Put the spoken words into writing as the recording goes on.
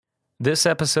This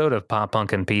episode of Pop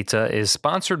Punk and Pizza is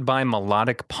sponsored by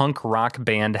melodic punk rock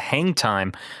band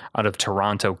Hangtime out of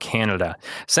Toronto, Canada.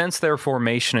 Since their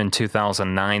formation in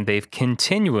 2009, they've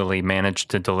continually managed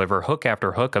to deliver hook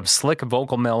after hook of slick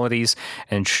vocal melodies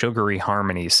and sugary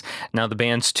harmonies. Now, the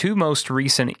band's two most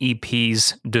recent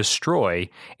EPs, Destroy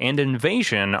and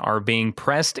Invasion, are being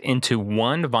pressed into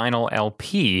one vinyl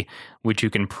LP, which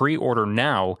you can pre-order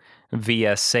now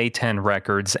via Say10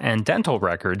 Records and Dental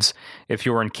Records. If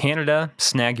you're in Canada,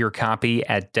 snag your copy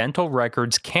at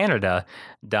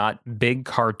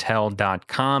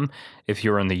dentalrecords.canada.bigcartel.com. If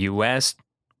you're in the US,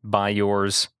 buy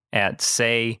yours at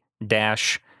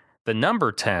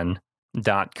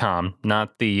say-the10.com,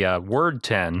 not the word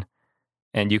 10.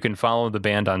 And you can follow the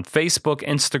band on Facebook,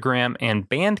 Instagram, and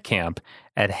Bandcamp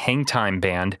at Hangtime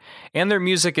Band. And their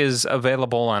music is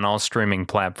available on all streaming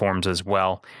platforms as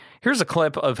well. Here's a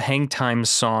clip of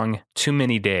Hangtime's song, Too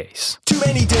Many Days. Too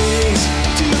many days,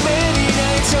 too many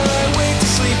nights I wait to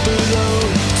sleep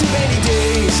alone. Too many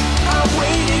days, I'm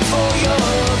waiting for your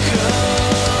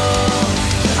call.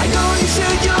 I know you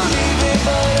said you're leaving,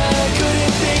 but I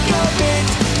couldn't think of it.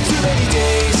 Too many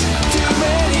days, too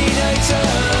many nights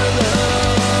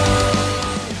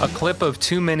alone. A clip of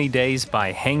Too Many Days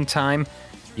by Hangtime.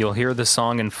 You'll hear the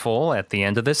song in full at the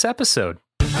end of this episode.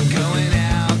 I'm going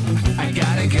out, I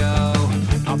gotta go.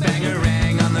 I'll bang a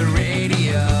rang on the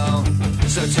radio.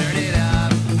 So turn it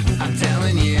up, I'm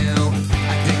telling you.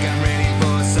 I think I'm ready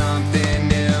for something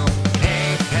new.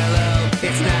 Hey, hello,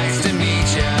 it's nice to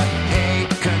meet ya. Hey,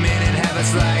 come in and have a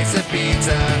slice of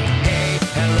pizza. Hey,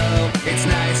 hello, it's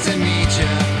nice to meet ya.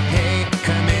 Hey,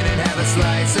 come in and have a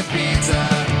slice of pizza.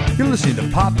 You're listening to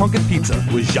Pop Punk and Pizza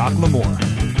with Jacques Lamour.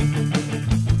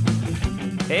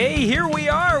 Hey, here we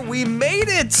are. We made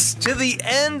it to the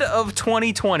end of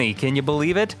 2020. Can you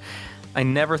believe it? I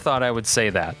never thought I would say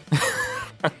that.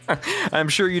 I'm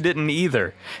sure you didn't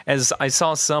either. As I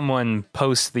saw someone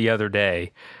post the other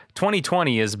day,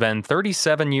 2020 has been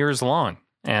 37 years long.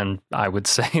 And I would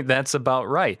say that's about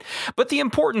right. But the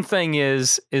important thing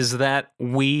is that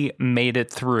we made it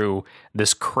through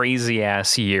this crazy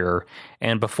ass year.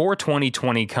 And before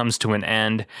 2020 comes to an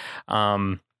end,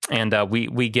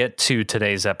 we get to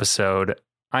today's episode,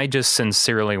 I just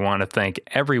sincerely want to thank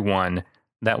everyone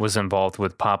that was involved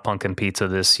with Pop Punk and Pizza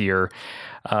this year.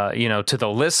 To the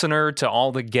listener, to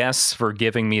all the guests for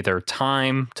giving me their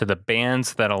time, to the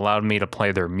bands that allowed me to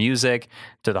play their music,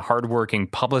 to the hardworking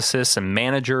publicists and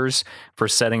managers for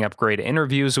setting up great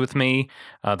interviews with me,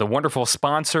 the wonderful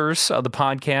sponsors of the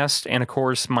podcast, and of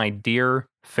course, my dear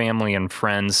family and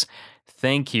friends.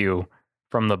 Thank you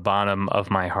from the bottom of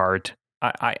my heart.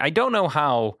 I don't know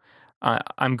how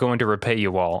I'm going to repay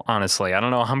you all, honestly. I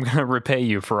don't know how I'm going to repay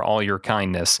you for all your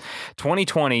kindness.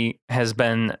 2020 has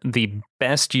been the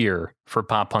best year for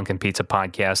Pop Punk and Pizza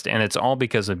podcast, and it's all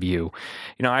because of you.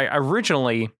 I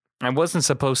wasn't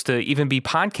supposed to even be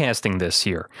podcasting this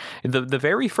year. The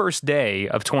very first day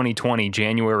of 2020,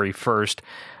 January 1st,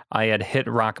 I had hit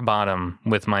rock bottom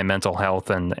with my mental health,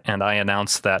 and I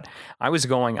announced that I was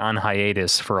going on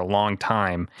hiatus for a long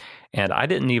time, and I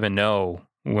didn't even know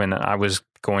when I was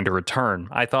going to return.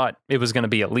 I thought it was going to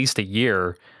be at least a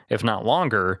year, if not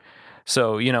longer.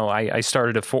 So, I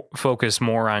started to focus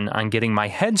more on getting my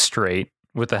head straight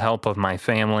with the help of my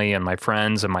family and my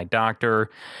friends and my doctor.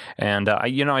 And,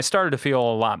 I started to feel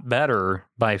a lot better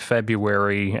by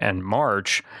February and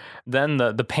March. Then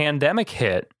the pandemic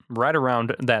hit right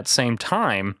around that same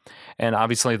time. And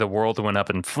obviously the world went up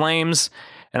in flames.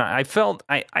 And I felt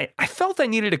I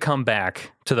needed to come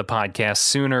back to the podcast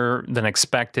sooner than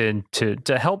expected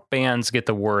to help bands get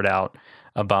the word out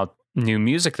about new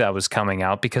music that was coming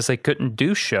out, because they couldn't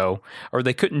do so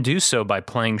by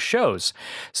playing shows.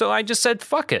 So I just said,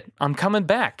 fuck it, I'm coming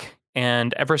back.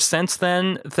 And ever since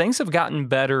then, things have gotten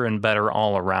better and better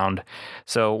all around.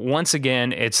 So once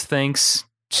again, it's thanks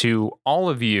to all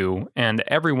of you and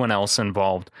everyone else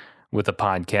involved with the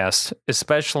podcast,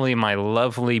 especially my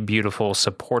lovely, beautiful,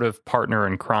 supportive partner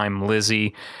in crime,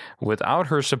 Lizzie. Without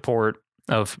her support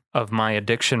of my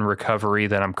addiction recovery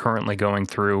that I'm currently going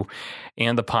through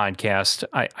and the podcast,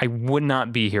 I would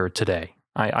not be here today.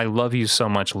 I love you so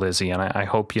much, Lizzie, and I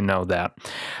hope you know that.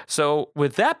 So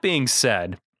with that being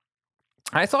said,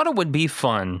 I thought it would be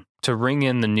fun to ring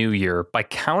in the new year by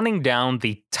counting down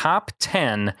the top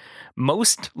 10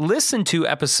 most listened to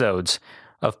episodes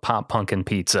of Pop Punk and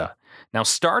Pizza. Now,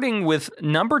 starting with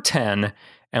number 10,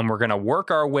 and we're going to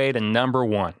work our way to number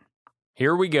 1.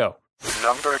 Here we go.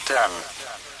 Number 10.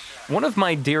 One of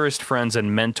my dearest friends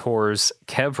and mentors,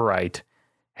 Kev Wright,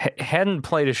 hadn't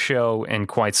played a show in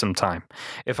quite some time.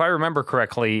 If I remember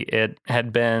correctly, it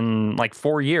had been like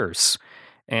 4 years.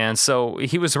 And so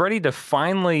he was ready to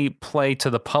finally play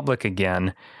to the public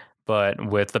again, but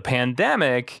with the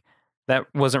pandemic, that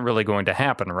wasn't really going to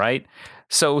happen, right?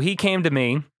 So he came to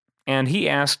me and he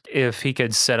asked if he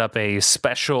could set up a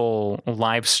special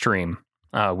live stream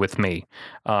with me.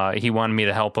 He wanted me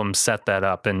to help him set that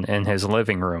up in his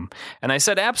living room. And I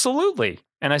said, absolutely.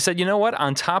 And I said, you know what?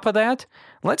 On top of that,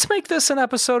 let's make this an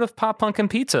episode of Pop Punk and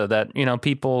Pizza that, you know,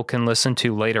 people can listen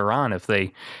to later on if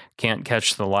they can't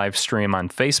catch the live stream on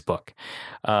Facebook.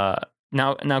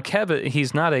 Now, Kev,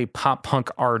 he's not a pop punk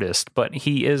artist, but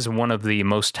he is one of the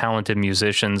most talented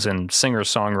musicians and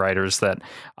singer-songwriters that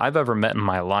I've ever met in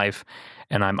my life,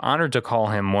 and I'm honored to call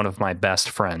him one of my best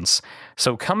friends.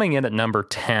 So coming in at number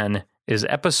 10 is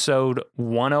episode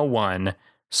 101,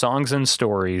 Songs and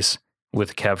Stories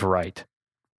with Kev Wright.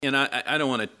 And I don't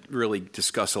want to really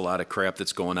discuss a lot of crap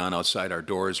that's going on outside our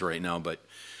doors right now, but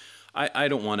I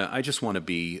don't want to. I just want to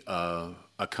be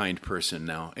a kind person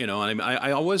now. You know,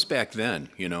 I was back then.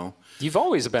 You know, you've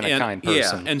always been a kind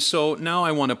person. Yeah, and so now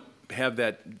I want to have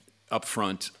that up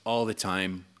front all the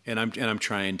time, and I'm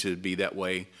trying to be that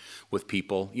way with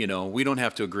people. You know, we don't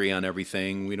have to agree on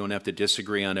everything. We don't have to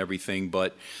disagree on everything,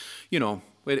 but you know,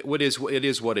 it is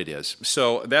what it is.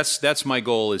 So that's my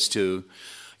goal, is to,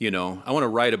 you know, I want to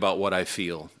write about what I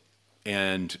feel.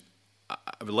 And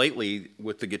lately,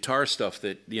 with the guitar stuff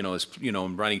that, you know, is, you know,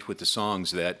 I'm writing with the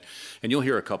songs that, and you'll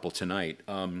hear a couple tonight,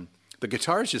 the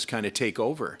guitars just kind of take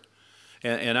over.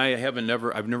 And I've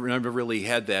never really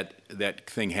had that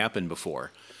thing happen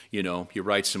before. You know, you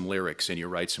write some lyrics and you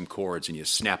write some chords and you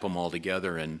snap them all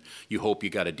together and you hope you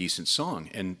got a decent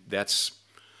song. And that's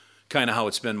kind of how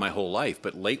it's been my whole life.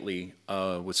 But lately,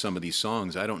 with some of these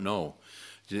songs, I don't know.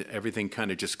 Everything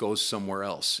kind of just goes somewhere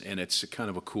else, and it's kind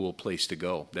of a cool place to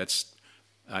go.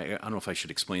 I don't know if I should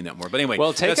explain that more, but anyway,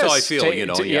 well, that's how I feel. You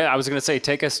know, I was going to say,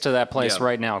 take us to that place Yeah.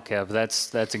 right now, Kev.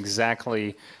 That's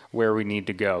exactly where we need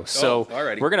to go. So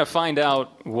alrighty. we're going to find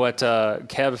out what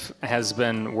Kev has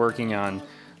been working on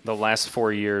the last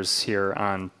 4 years here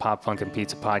on Pop Punk and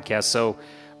Pizza Podcast. So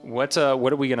what are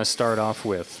we going to start off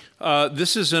with?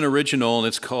 This is an original, and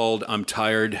it's called "I'm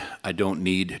Tired, I Don't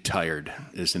Need Tired"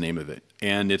 is the name of it,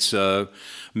 and it's a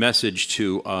message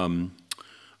to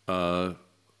a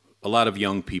lot of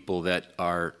young people that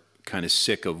are kind of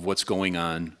sick of what's going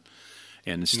on,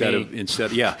 and instead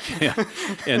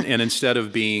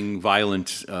of being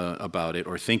violent about it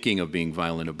or thinking of being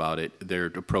violent about it, they're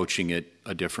approaching it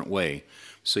a different way.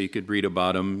 So you could read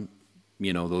about them,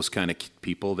 you know, those kind of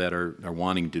people that are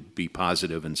wanting to be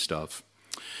positive and stuff.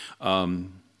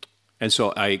 And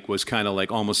so I was kind of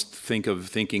like almost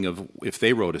thinking of if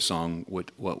they wrote a song,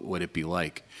 what would it be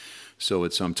like? So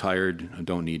it's "I'm Tired, I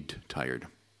Don't Need Tired."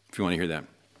 If you want to hear that.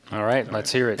 All right,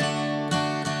 let's hear it.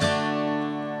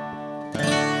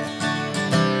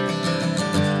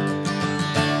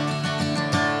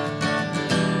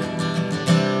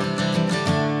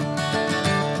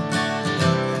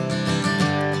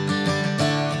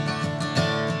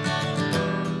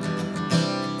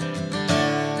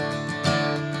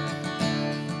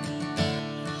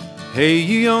 Hey,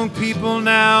 you young people,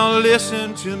 now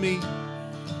listen to me.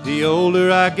 The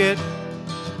older I get,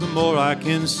 the more I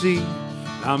can see.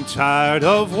 I'm tired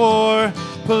of war,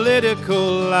 political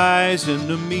lies, and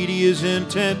the media's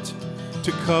intent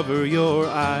to cover your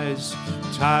eyes.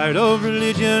 Tired of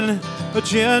religion,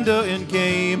 agenda, and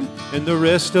game, and the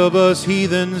rest of us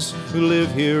heathens who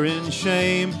live here in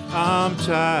shame. I'm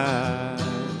tired.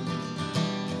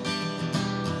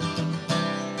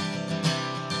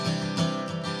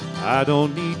 I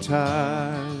don't need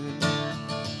tired.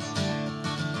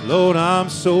 Lord, I'm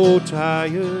so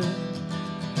tired.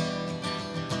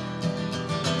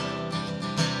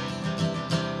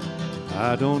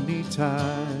 I don't need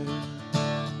tired.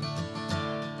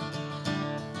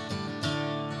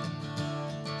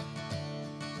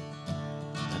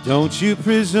 Don't you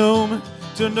presume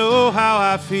to know how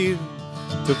I feel,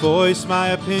 to voice my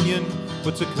opinion,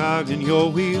 what's a cog in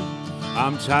your wheel.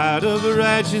 I'm tired of the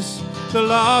righteous, the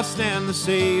lost and the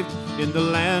saved, in the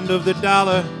land of the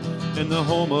dollar and the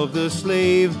home of the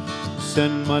slave.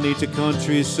 Send money to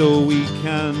countries so we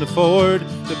can afford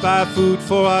to buy food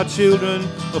for our children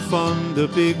or fund a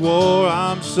big war.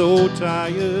 I'm so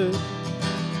tired.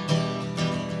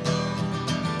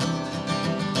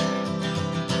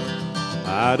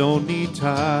 I don't need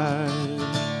tired.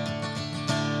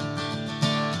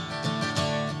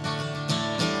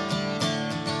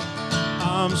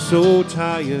 I'm so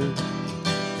tired.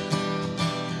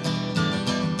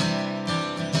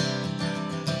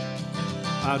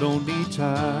 I don't need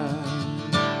time.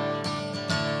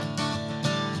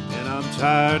 And I'm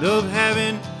tired of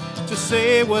having to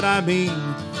say what I mean,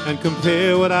 and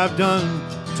compare what I've done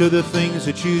to the things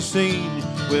that you've seen.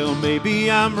 Well,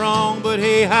 maybe I'm wrong, but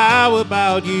hey, how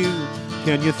about you?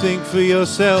 Can you think for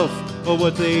yourself or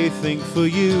what they think for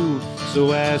you?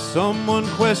 So ask someone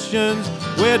questions,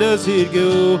 where does it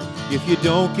go? If you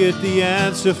don't get the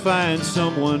answer, find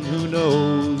someone who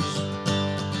knows.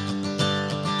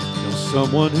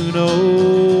 Someone who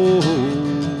knows.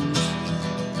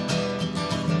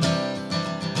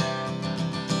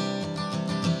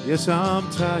 Yes, I'm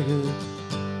tired.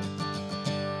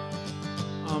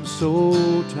 I'm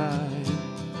so tired.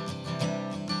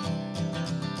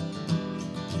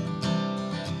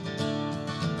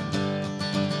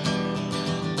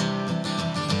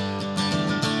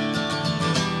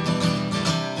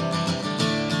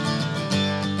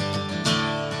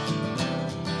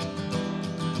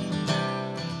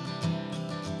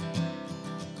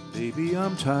 Baby,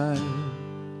 I'm tired.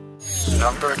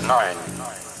 Number 9.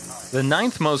 The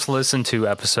 9th most listened to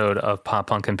episode of Pop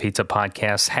Punk and Pizza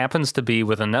Podcast happens to be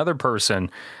with another person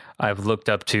I've looked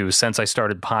up to since I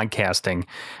started podcasting,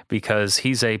 because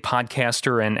he's a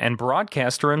podcaster and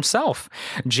broadcaster himself.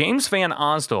 James Van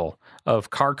Osdol of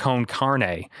Carcone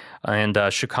Carne and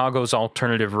Chicago's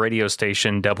alternative radio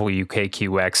station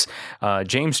WKQX.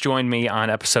 James joined me on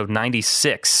episode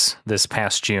 96 this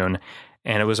past June,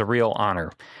 and it was a real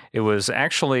honor. It was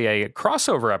actually a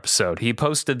crossover episode. He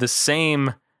posted the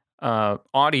same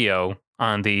audio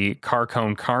on the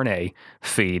Carcone Carne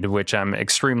feed, which I'm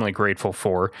extremely grateful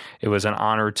for. It was an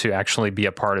honor to actually be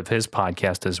a part of his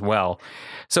podcast as well.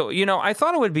 So, I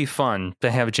thought it would be fun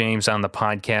to have James on the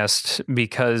podcast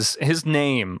because his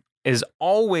name is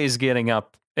always getting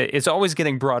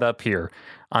brought up here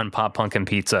on Pop Punk and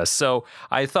Pizza. So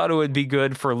I thought it would be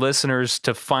good for listeners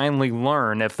to finally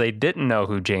learn, if they didn't know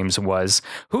who James was,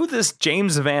 who this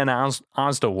James Van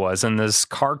Osdol was in this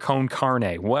Carcone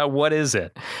Carne. What is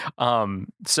it?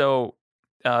 So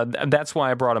that's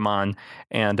why I brought him on.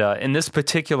 And in this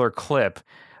particular clip,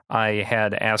 I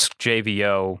had asked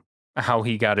JVO how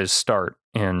he got his start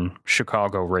in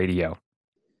Chicago radio.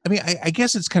 I mean, I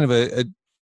guess it's kind of a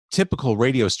typical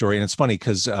radio story. And it's funny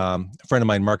because a friend of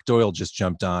mine, Mark Doyle, just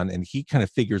jumped on, and he kind of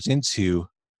figures into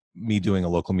me doing a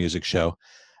local music show.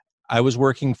 I was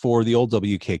working for the old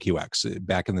WKQX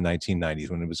back in the 1990s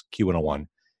when it was Q101.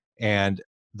 And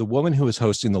the woman who was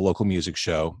hosting the local music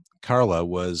show, Carla,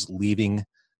 was leaving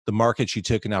the market. She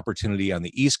took an opportunity on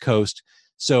the East Coast.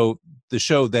 So the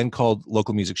show, then called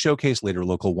Local Music Showcase, later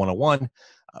Local 101,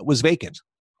 was vacant.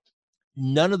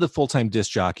 None of the full-time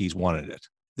disc jockeys wanted it.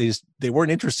 They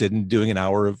weren't interested in doing an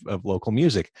hour of local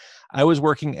music. I was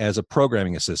working as a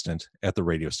programming assistant at the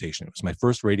radio station. It was my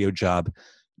first radio job,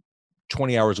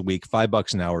 20 hours a week,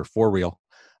 $5 an hour, for real.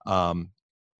 I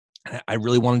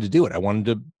really wanted to do it. I wanted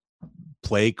to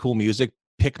play cool music,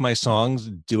 pick my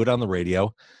songs, do it on the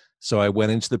radio. So I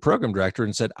went into the program director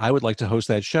and said, I would like to host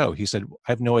that show. He said,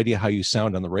 I have no idea how you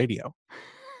sound on the radio.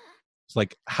 It's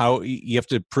like, how you have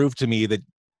to prove to me that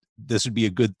this would be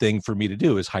a good thing for me to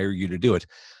do, is hire you to do it.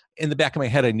 In the back of my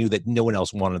head, I knew that no one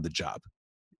else wanted the job.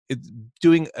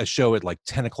 Doing a show at like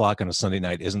 10 o'clock on a Sunday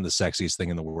night isn't the sexiest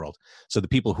thing in the world. So the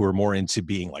people who are more into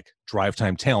being like drive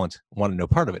time talent wanted no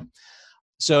part of it.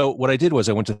 So what I did was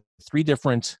I went to 3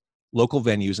 different local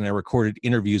venues and I recorded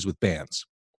interviews with bands.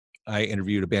 I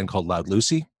interviewed a band called Loud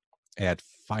Lucy at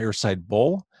Fireside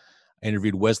Bowl. I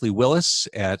interviewed Wesley Willis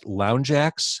at Lounge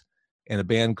Acts, and a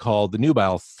band called the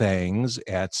Nubile Thangs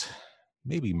at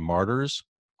maybe Martyrs.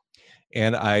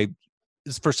 And this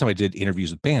is the first time I did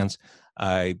interviews with bands.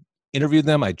 I interviewed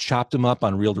them, I chopped them up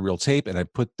on reel-to-reel tape, and I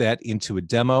put that into a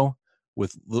demo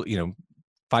with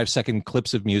 5-second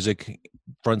clips of music,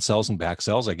 front cells and back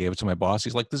cells. I gave it to my boss.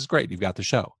 He's like, this is great. You've got the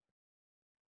show.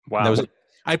 Wow.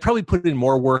 I probably put in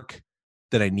more work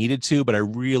than I needed to, but I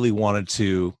really wanted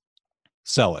to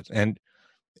sell it. And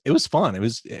it was fun. It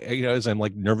was, as I'm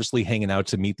like nervously hanging out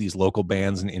to meet these local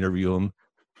bands and interview them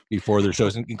before their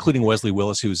shows, including Wesley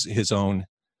Willis, who's his own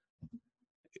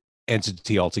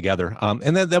entity altogether.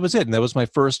 And that was it. And that was my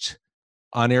first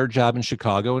on-air job in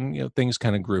Chicago. And, things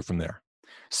kind of grew from there.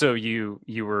 So you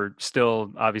were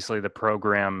still obviously the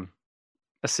program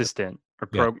assistant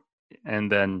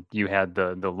and then you had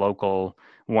the local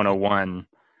 101.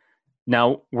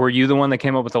 Now, were you the one that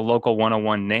came up with the local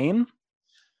 101 name?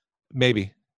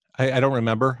 Maybe. I don't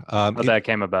remember. How that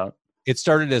came about. It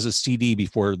started as a CD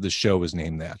before the show was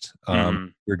named that.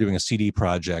 We were doing a CD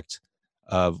project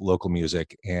of local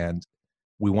music, and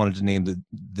we wanted to name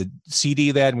the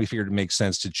CD that, and we figured it makes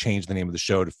sense to change the name of the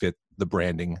show to fit the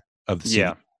branding of the CD.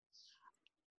 Yeah.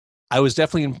 I was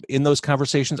definitely in those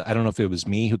conversations. I don't know if it was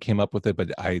me who came up with it,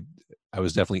 but I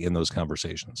was definitely in those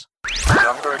conversations.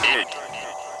 Number 8.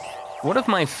 One of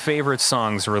my favorite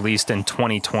songs released in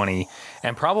 2020,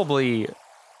 and probably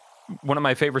one of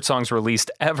my favorite songs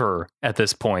released ever at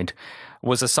this point,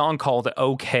 was a song called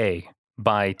Okay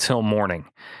by Till Morning.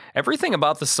 Everything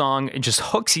about the song, it just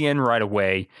hooks you in right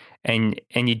away, and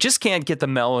you just can't get the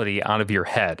melody out of your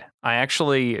head. I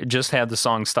actually just had the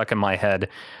song stuck in my head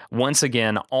once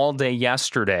again all day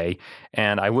yesterday,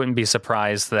 and I wouldn't be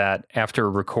surprised that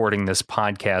after recording this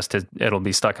podcast, it'll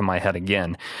be stuck in my head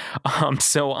again.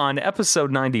 So on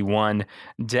episode 91,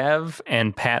 Dev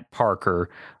and Pat Parker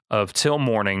of Till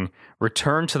Morning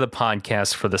returned to the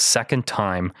podcast for the second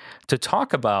time to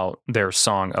talk about their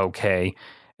song Okay,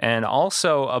 and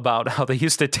also about how they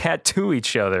used to tattoo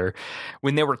each other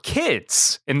when they were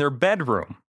kids in their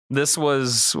bedroom. This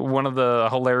was one of the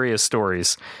hilarious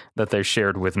stories that they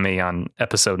shared with me on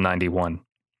episode 91.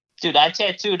 Dude, I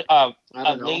tattooed a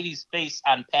lady's face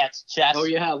on Pat's chest. Oh,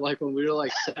 yeah, like when we were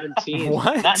like 17.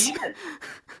 What? Not even.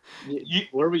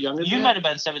 Were we younger than You that? might have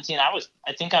been 17.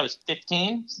 I think I was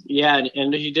 15. Yeah,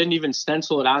 and he didn't even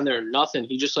stencil it on there or nothing.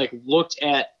 He just like looked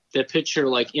at the picture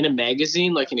like in a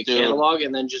magazine, like in a catalog,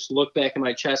 and then just looked back at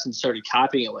my chest and started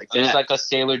copying it like that. It was like a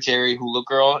Sailor Jerry hula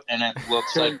girl, and it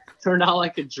looks like turned out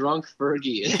like a drunk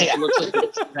Fergie. It looks like a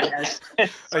trash.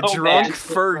 A drunk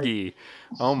Fergie.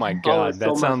 Oh my God,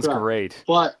 that sounds great.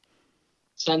 But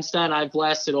since then, I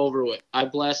blasted over it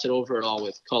all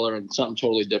with color and something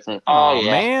totally different. Oh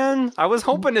yeah. Man, I was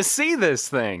hoping to see this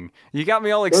thing. You got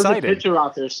me all excited. There's a picture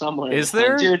out there somewhere. Is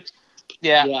there? Dude,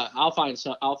 yeah. Yeah, I'll find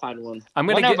one.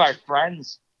 One of our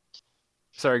friends.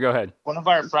 Sorry, go ahead. One of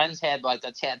our friends had like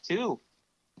a tattoo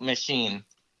machine,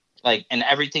 like, and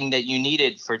everything that you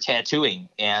needed for tattooing.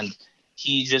 And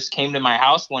he just came to my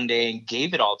house one day and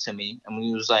gave it all to me. And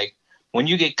he was like, when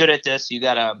you get good at this, you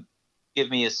got to give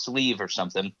me a sleeve or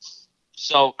something.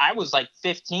 So I was like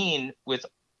 15 with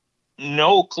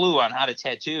no clue on how to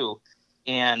tattoo.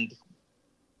 And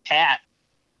Pat,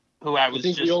 who I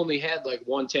think we only had like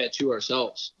one tattoo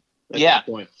ourselves at that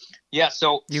point. Yeah,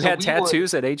 so you had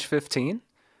tattoos at age 15?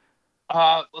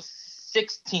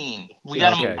 16. We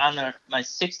got them on my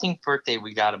 16th birthday.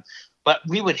 We got them, but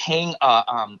we would hang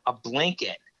a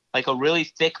blanket, like a really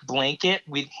thick blanket.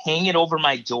 We'd hang it over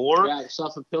my door. Yeah,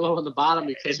 stuff a pillow on the bottom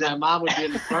because my mom would be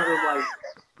in the front room like,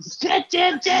 that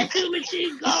damn tattoo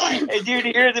machine going. And dude,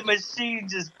 hear the machine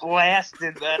just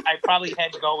blasted. That I probably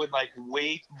had going like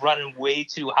running way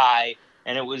too high,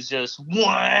 and it was just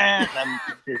one.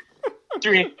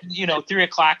 3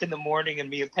 o'clock in the morning, and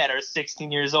me and Pat are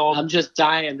 16 years old. I'm just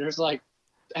dying. There's like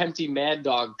empty Mad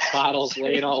Dog bottles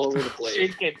laying all over the place.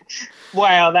 Shaking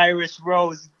Wild Irish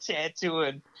Rose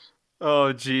tattooing.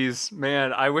 Oh, geez,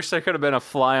 man! I wish I could have been a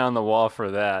fly on the wall for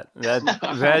that.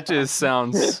 That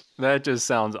just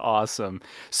sounds awesome.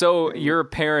 So your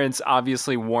parents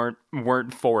obviously weren't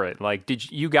for it. Like,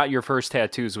 you got your first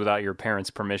tattoos without your parents'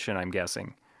 permission? I'm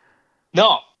guessing.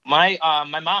 No, my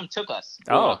mom took us.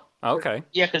 Oh, okay.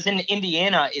 Yeah, because in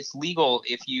Indiana, it's legal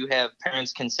if you have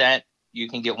parents' consent. You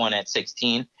can get one at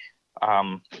 16.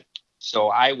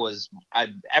 So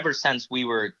ever since we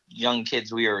were young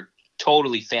kids, we were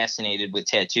totally fascinated with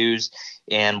tattoos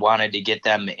and wanted to get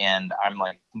them. And I'm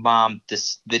like, Mom,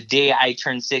 the day I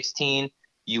turn 16,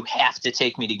 you have to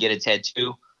take me to get a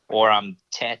tattoo or I'm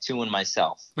tattooing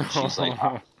myself. She's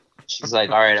like,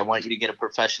 all right, I want you to get a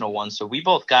professional one. So we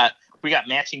got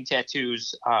matching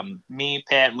tattoos. Me,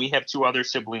 Pat, and we have 2 other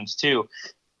siblings too.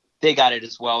 They got it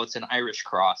as well. It's an Irish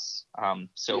cross.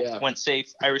 Went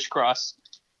safe, Irish cross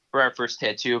for our first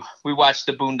tattoo. We watched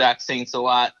the Boondock Saints a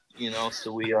lot.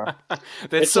 So we are.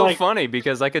 That's so like, funny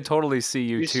because I could totally see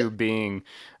you two being,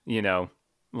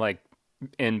 like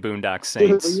in Boondock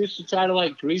Saints. We used to try to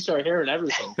like grease our hair and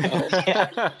everything.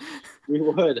 We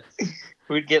would.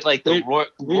 We'd get like the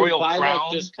royal buy crown.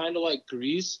 Like this kind of like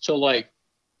grease to like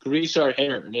grease our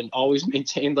hair, and then always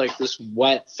maintain like this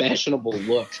wet, fashionable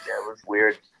look. Yeah, it was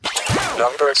weird.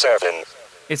 Number 7.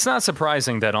 It's not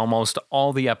surprising that almost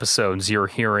all the episodes you're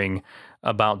hearing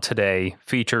about today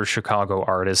feature Chicago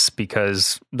artists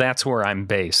because that's where I'm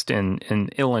based, in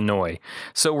Illinois.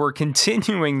 So we're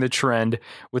continuing the trend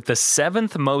with the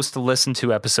 7th most listened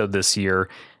to episode this year,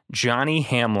 Johnny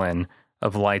Hamlin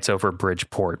of Lights Over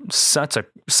Bridgeport. Such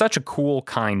a cool,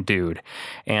 kind dude.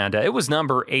 And it was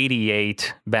number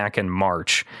 88 back in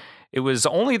March. It was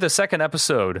only the 2nd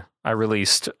episode I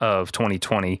released of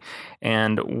 2020,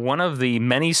 and one of the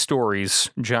many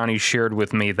stories Johnny shared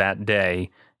with me that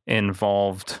day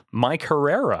involved Mike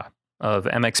Herrera of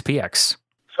MXPX.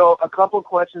 So a couple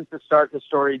questions to start the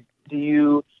story. Do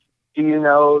you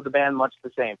know the band Much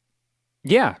the Same?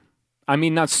 Yeah. I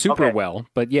mean, not super well,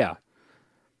 but yeah.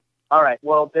 All right.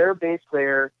 Well, their bass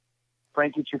player,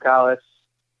 Frankie Choukalis,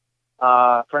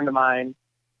 friend of mine,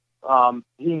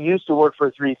 he used to work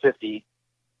for 350.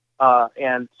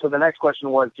 And so the next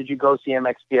question was, did you go see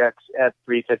MXPX at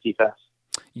 350 Fest?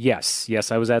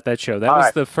 Yes, I was at that show. That All was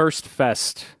right. the first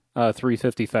fest,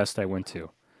 350 Fest I went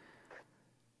to.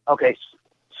 Okay,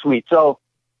 sweet. So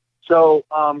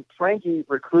Frankie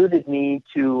recruited me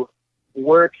to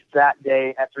work that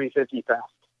day at 350 Fest,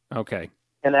 Okay.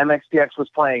 and MXPX was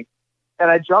playing.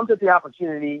 And I jumped at the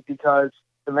opportunity because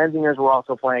the Menzingers were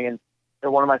also playing, and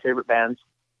they're one of my favorite bands.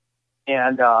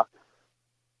 And,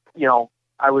 you know,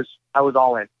 I was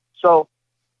all in. So,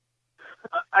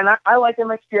 and I like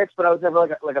MXPX, but I was never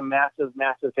like a massive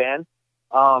fan.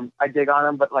 I dig on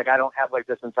them, but like I don't have like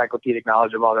this encyclopedic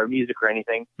knowledge of all their music or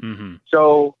anything. Mm-hmm.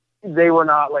 So they were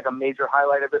not like a major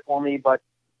highlight of it for me. But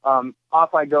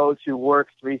off I go to work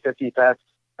 350 Fest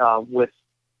with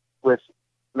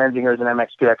Menzingers and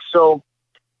MXPX. So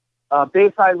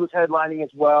Bayside was headlining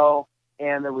as well,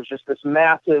 and there was just this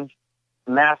massive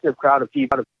crowd of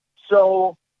people.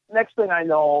 So next thing I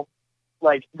know,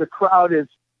 like the crowd is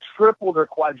tripled or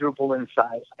quadrupled in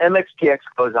size. MXPX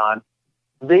goes on.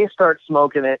 They start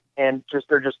smoking it, and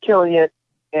they're just killing it.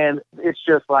 And it's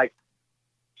just like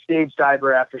stage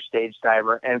diver after stage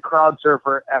diver and crowd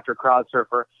surfer after crowd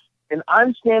surfer. And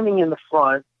I'm standing in the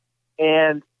front,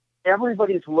 and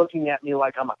everybody's looking at me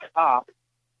like I'm a cop.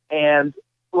 And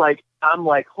like, I'm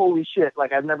like, holy shit,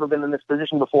 like I've never been in this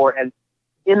position before. And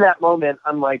in that moment,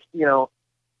 I'm like, you know,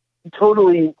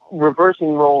 totally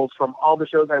reversing roles from all the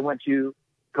shows I went to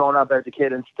growing up as a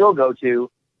kid and still go to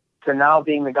now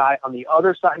being the guy on the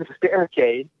other side of the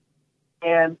barricade.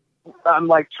 And I'm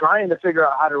like trying to figure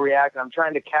out how to react. I'm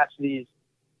trying to catch these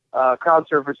crowd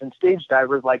surfers and stage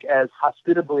divers like as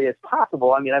hospitably as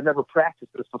possible. I mean, I've never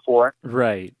practiced this before.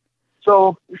 Right.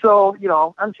 So, you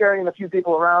know, I'm carrying a few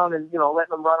people around and, you know,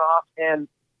 letting them run off. And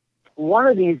one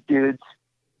of these dudes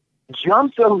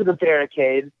jumps over the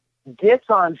barricade, gets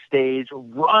on stage,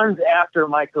 runs after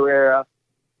Mike Herrera.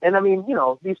 And I mean, you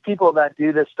know, these people that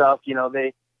do this stuff, you know,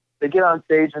 they get on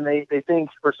stage and they think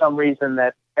for some reason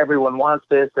that everyone wants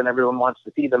this and everyone wants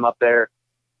to see them up there.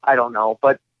 I don't know,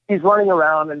 but he's running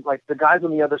around and like the guys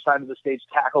on the other side of the stage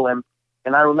tackle him.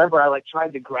 And I remember I like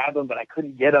tried to grab him, but I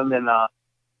couldn't get him. And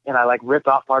I like ripped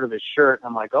off part of his shirt.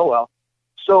 I'm like, oh, well.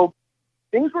 So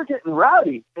things were getting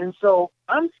rowdy. And so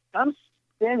I'm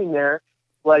standing there,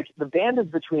 like the band is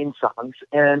between songs,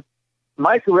 and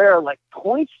Mike Herrera like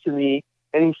points to me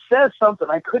and he says something.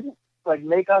 I couldn't like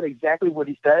make out exactly what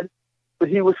he said, but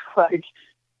he was like,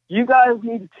 you guys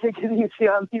need to take it easy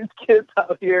on these kids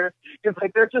out here. It's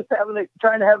like they're just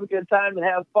trying to have a good time and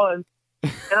have fun.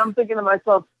 And I'm thinking to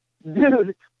myself,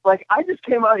 dude, like I just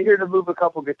came out here to move a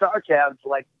couple guitar cabs.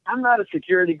 Like I'm not a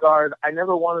security guard. I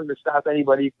never wanted to stop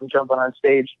anybody from jumping on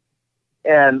stage.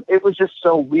 And it was just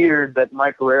so weird that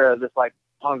Mike Herrera, this like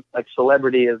punk like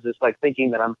celebrity, is just like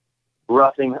thinking that I'm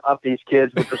roughing up these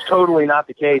kids, which was totally not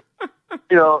the case.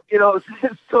 You know,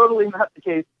 it's totally not the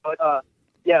case. But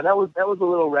yeah, that was a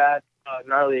little rad,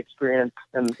 gnarly experience,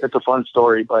 and it's a fun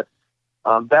story. But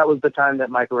that was the time that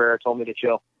Mike Herrera told me to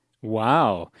chill.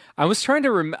 Wow. I was trying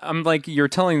to I'm like, you're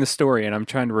telling the story and I'm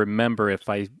trying to remember if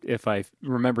I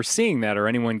remember seeing that or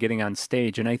anyone getting on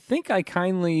stage. And I think I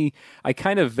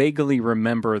kind of vaguely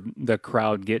remember the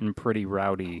crowd getting pretty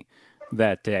rowdy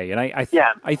that day. And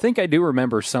I think I do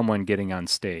remember someone getting on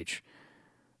stage.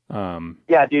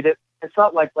 Yeah, dude, it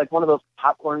felt like one of those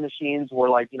popcorn machines where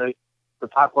like, you know, the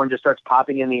popcorn just starts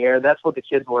popping in the air. That's what the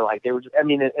kids were like. They were just, I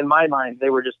mean, in my mind, they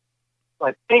were just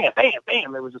like, bam, bam,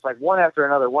 bam. It was just like one after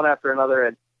another.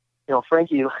 And, you know,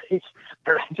 Frankie, like,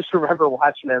 I just remember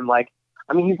watching him, like,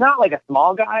 I mean, he's not like a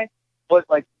small guy, but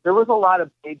like there was a lot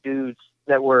of big dudes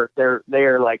that were,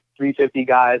 they're like 350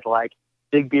 guys, like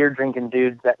big beer drinking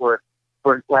dudes that were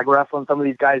like wrestling some of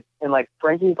these guys. And like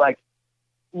Frankie's like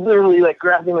literally like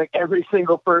grabbing like every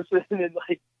single person and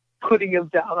like putting him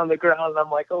down on the ground. And I'm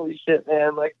like, holy shit,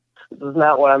 man. Like, this is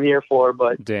not what I'm here for,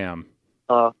 but damn.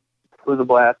 It was a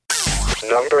blast.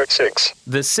 Number 6.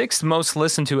 The sixth most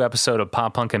listened to episode of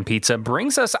Pop Punk and Pizza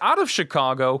brings us out of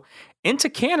Chicago into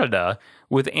Canada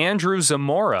with Andrew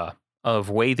Zamora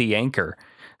of Weigh the Anchor.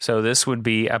 So this would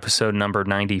be episode number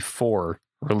 94,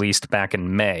 released back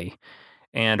in May.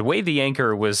 And Weigh the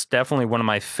Anchor was definitely one of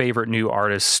my favorite new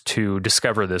artists to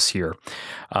discover this year.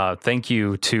 Thank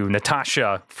you to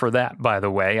Natasha for that, by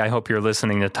the way. I hope you're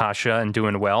listening, Natasha, and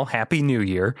doing well. Happy New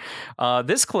Year.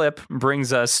 This clip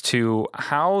brings us to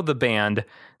how the band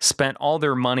spent all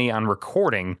their money on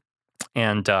recording,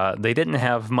 and they didn't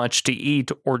have much to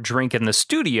eat or drink in the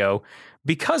studio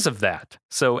because of that.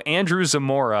 So Andrew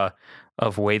Zamora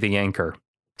of Weigh the Anchor.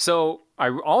 So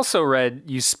I also read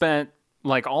you spent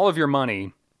like all of your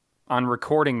money on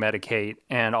recording Medicate,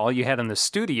 and all you had in the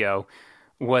studio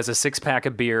was a 6-pack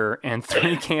of beer and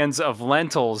 3 cans of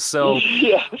lentils. So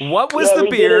what was the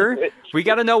beer? We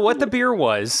got to know what the beer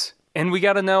was, and we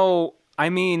got to know, I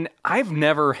mean, I've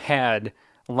never had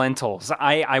lentils.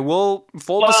 I will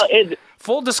full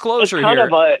disclosure it's kind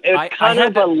here. It's kind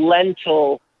of a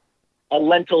lentil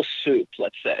soup,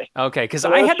 let's say. Okay, because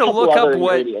So I there's had a to couple look up other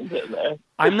what ingredients in there.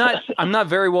 I'm not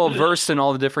very well versed in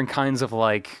all the different kinds of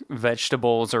like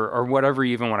vegetables or whatever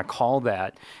you even want to call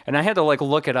that. And I had to like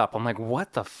look it up. I'm like,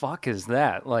 what the fuck is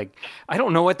that? Like, I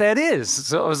don't know what that is.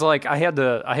 So I was like, I had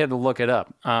to look it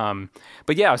up.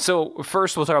 But yeah, so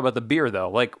first we'll talk about the beer though.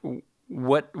 Like,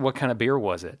 what kind of beer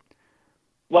was it?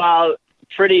 Well,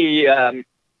 pretty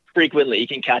frequently you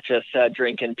can catch us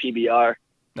drinking PBR.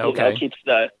 Okay. You know,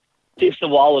 keeps the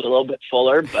wallet a little bit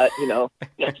fuller, but you know,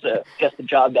 gets the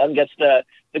job done, gets the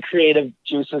creative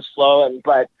juices flowing.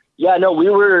 But yeah, no, we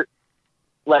realize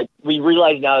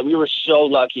now that we were so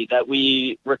lucky that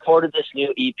we recorded this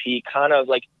new EP kind of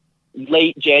like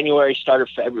late January, start of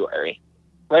February,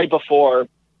 right before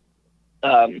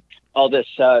all this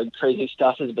crazy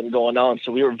stuff has been going on.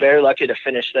 So we were very lucky to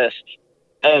finish this,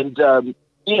 and you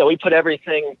know, we put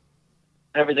everything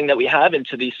that we have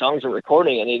into these songs we're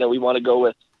recording, and you know, we want to go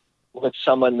with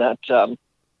someone that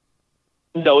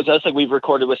knows us. Like we've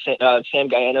recorded with Sam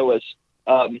Guyana was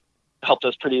helped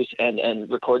us produce and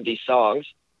record these songs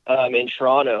in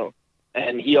Toronto,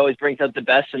 and he always brings out the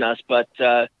best in us. But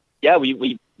yeah,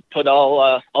 we put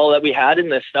all that we had in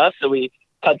this stuff, so we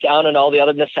cut down on all the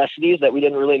other necessities that we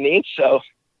didn't really need. So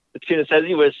the tuna says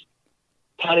was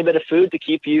a tiny bit of food to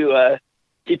keep you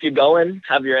going,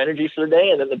 have your energy for the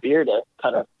day, and then the beer to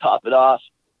kind of top it off.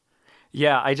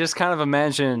 Yeah, I just kind of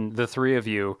imagine the three of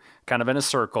you kind of in a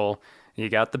circle. You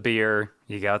got the beer,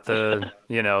 you got the,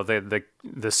 you know,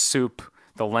 the soup,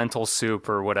 the lentil soup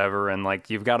or whatever, and like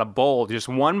you've got a bowl, just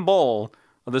one bowl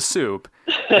of the soup,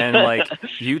 and like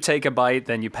you take a bite,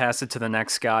 then you pass it to the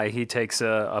next guy, he takes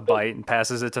a bite and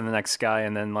passes it to the next guy,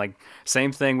 and then like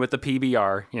same thing with the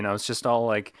PBR, you know, it's just all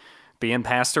like being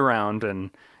passed around, and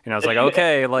you know, it's like,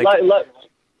 okay, like...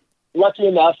 Lucky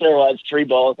enough, there was 3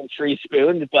 bowls and 3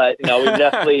 spoons, but you know, we've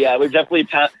definitely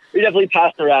passed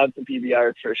around some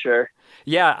PBRs for sure.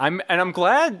 Yeah, I'm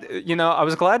glad, you know, I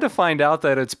was glad to find out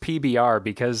that it's PBR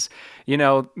because, you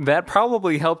know, that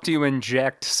probably helped you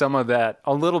inject some of that,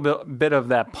 a little bit of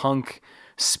that punk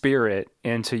spirit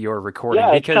into your recording.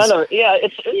 Yeah, because it's kind of,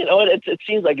 it's, you know, it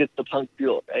seems like it's the punk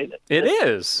fuel, right?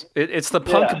 It's the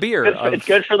punk beer. It's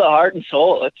good for the heart and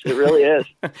soul. It really is.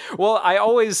 Well, I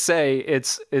always say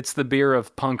it's the beer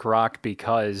of punk rock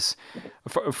because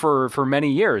for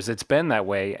many years it's been that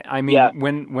way. I mean,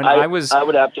 when I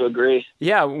would have to agree.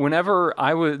 Yeah, whenever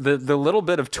I was the little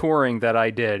bit of touring that I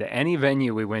did, any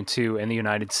venue we went to in the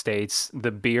United States,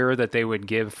 the beer that they would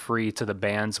give free to the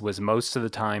bands was most of the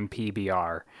time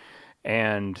PBR.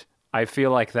 And I feel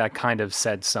like that kind of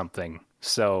said something.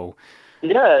 So,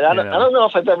 yeah, I don't know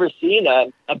if I've ever seen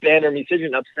a band or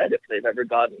musician upset if they've ever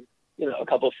gotten, you know, a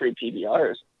couple of free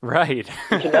PBRs. Right.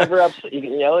 You can never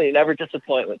you never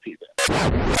disappoint with people.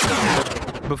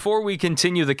 Before we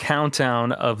continue the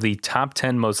countdown of the top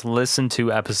 10 most listened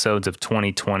to episodes of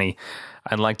 2020,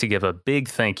 I'd like to give a big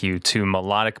thank you to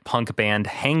melodic punk band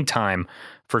Hangtime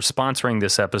for sponsoring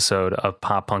this episode of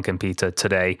Pop Punk and Pizza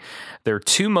today. Their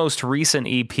 2 most recent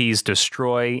EPs,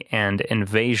 Destroy and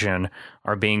Invasion,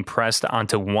 are being pressed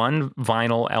onto one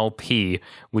vinyl LP,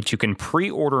 which you can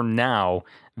pre-order now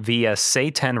via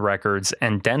Satan Records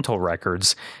and Dental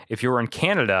Records. If you're in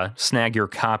Canada, snag your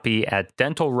copy at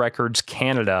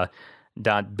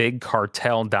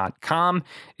dentalrecordscanada.bigcartel.com.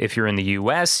 If you're in the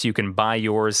US, you can buy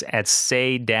yours at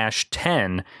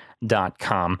say-10.com,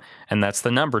 and that's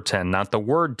the number 10, not the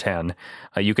word 10.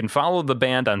 You can follow the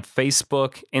band on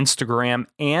Facebook, Instagram,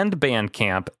 and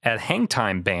Bandcamp at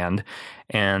Hangtime Band,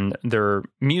 and their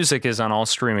music is on all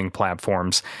streaming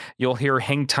platforms. You'll hear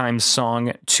Hangtime's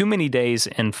song Too Many Days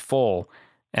in full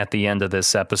at the end of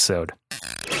this episode.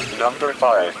 Number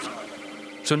 5.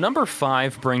 So number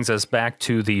 5 brings us back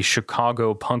to the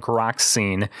Chicago punk rock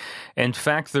scene. In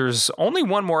fact, there's only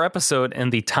one more episode in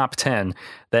the top 10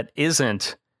 that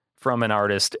isn't from an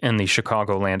artist in the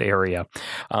Chicagoland area.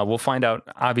 We'll find out,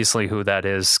 obviously, who that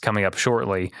is coming up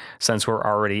shortly, since we're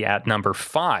already at number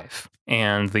 5.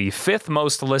 And the 5th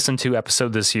most listened to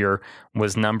episode this year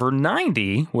was number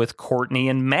 90 with Courtney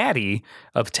and Maddie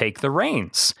of Take the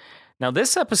Reins. Now,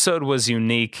 this episode was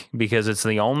unique because it's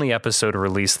the only episode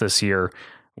released this year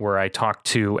where I talked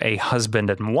to a husband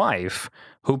and wife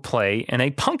who play in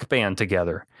a punk band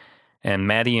together. And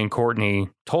Maddie and Courtney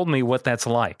told me what that's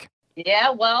like.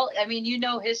 Yeah, well, I mean,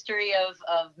 history of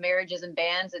marriages and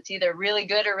bands. It's either really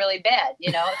good or really bad.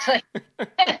 It's like,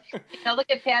 look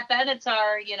at Pat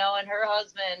Benatar, and her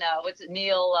husband,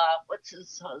 Neil,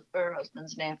 her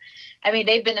husband's name? I mean,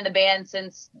 they've been in the band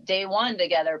since day one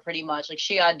together, pretty much. Like,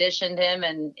 she auditioned him,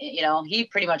 and, he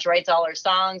pretty much writes all her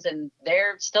songs, and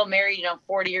they're still married,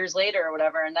 40 years later or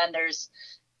whatever. And then there's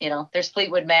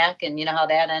Fleetwood Mac, and you know how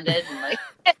that ended. And like,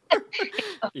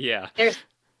 yeah. There's,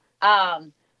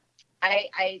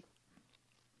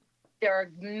 there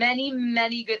are many,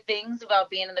 many good things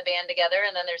about being in the band together.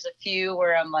 And then there's a few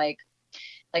where I'm like,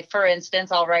 for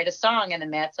instance, I'll write a song and then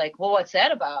Matt's like, well, what's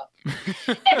that about?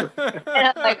 And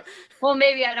I'm like, well,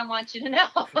 maybe I don't want you to know.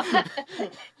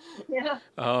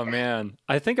 Oh man.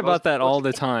 I think about that all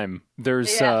the time.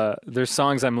 There's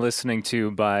songs I'm listening to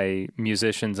by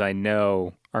musicians I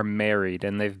know are married,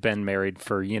 and they've been married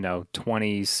for,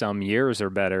 20 some years or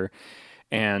better.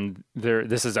 And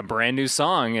this is a brand new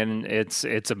song, and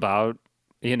it's about,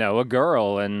 a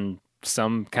girl and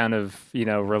some kind of,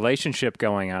 relationship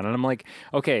going on. And I'm like,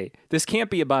 okay, this can't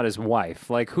be about his wife.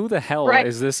 Like, who the hell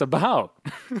is this about?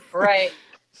 Right.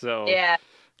 So yeah,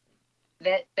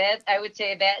 that I would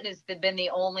say that has been the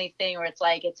only thing where it's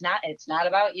like, it's not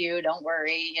about you. Don't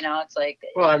worry. It's like,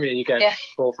 well, I mean, you got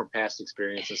full from past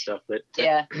experience and stuff, but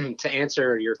to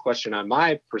answer your question on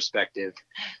my perspective,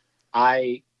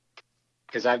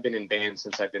 because I've been in bands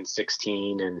since I've been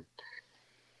 16, and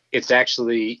it's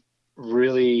actually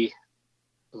really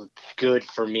good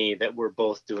for me that we're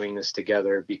both doing this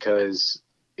together, because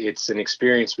it's an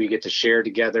experience we get to share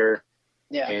together.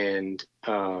 Yeah. And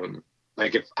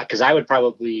because I was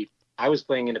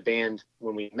playing in a band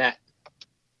when we met,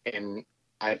 and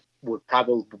I would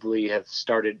probably have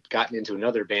gotten into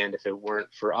another band if it weren't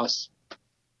for us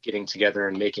getting together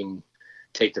and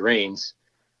Take the Reins.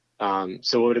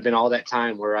 So it would have been all that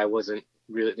time where I wasn't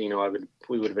really, I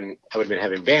would have been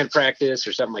having band practice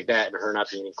or something like that, and her not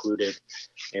being included.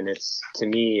 And to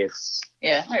me,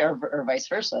 or vice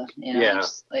versa,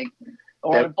 like,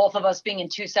 or both of us being in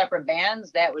two separate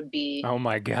bands, that would be, oh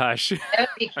my gosh. That would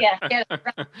be, like,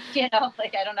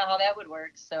 I don't know how that would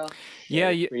work. So yeah,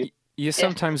 you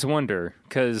sometimes wonder,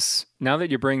 because now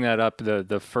that you bring that up,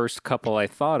 the first couple I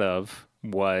thought of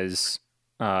was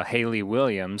Hayley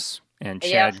Williams and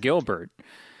Chad Gilbert.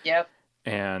 Yep.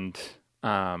 And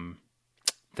that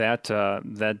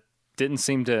didn't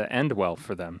seem to end well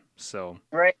for them. So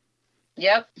right.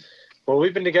 Yep. Well,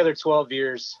 we've been together 12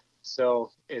 years,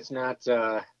 so it's not.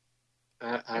 The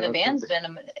band's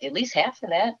been at least half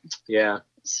of that. Yeah.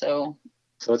 So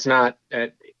it's not.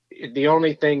 The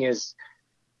only thing is,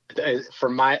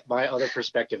 from my other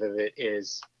perspective of it,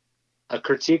 is a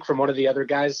critique from one of the other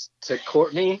guys to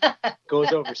Courtney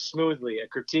goes over smoothly. A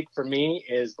critique for me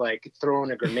is like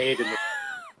throwing a grenade in the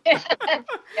yes.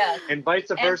 And vice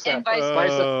versa. And vice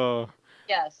versa.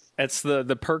 Yes. It's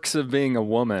the perks of being a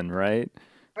woman, right?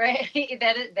 Right.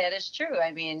 That is true.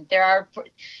 I mean, there are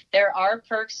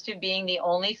perks to being the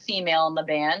only female in the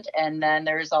band, and then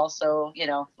there's also,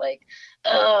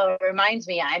 reminds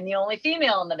me I'm the only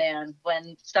female in the band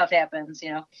when stuff happens,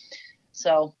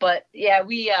 So, but yeah,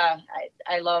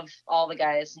 I love all the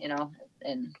guys,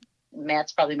 and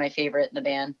Matt's probably my favorite in the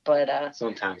band, but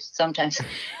sometimes.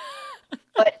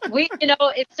 But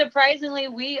it's surprisingly,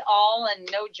 we all, and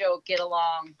no joke, get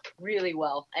along really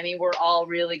well. I mean, we're all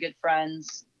really good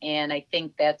friends, and I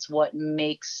think that's what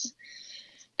makes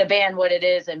the band what it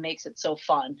is and makes it so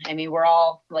fun. I mean, we're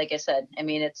all, like I said, I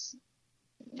mean,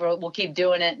 we'll keep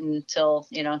doing it until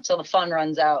the fun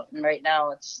runs out. And right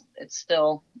now it's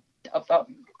still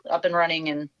up and running,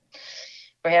 and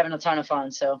we're having a ton of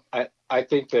fun. So I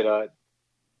think that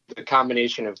the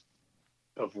combination of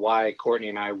why Courtney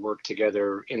and I work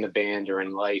together in the band or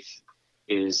in life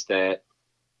is that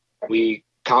we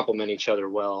complement each other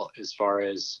well, as far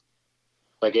as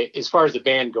the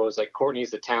band goes. Like, Courtney's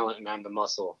the talent and I'm the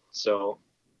muscle. So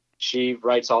she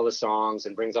writes all the songs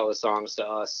and brings all the songs to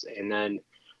us, and then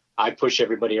I push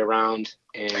everybody around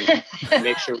and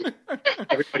make sure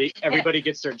everybody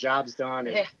gets their jobs done.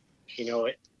 And,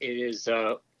 it is,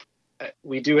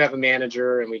 we do have a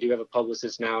manager and we do have a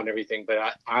publicist now and everything, but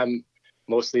I'm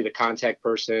mostly the contact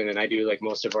person, and I do like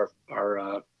most of our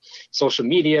social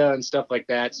media and stuff like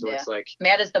that. So it's like,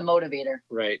 Matt is the motivator.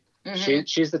 Right. Mm-hmm.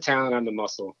 She's the talent, I'm the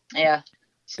muscle. Yeah.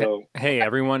 So hey,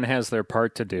 everyone has their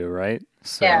part to do, right?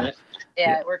 So, yeah,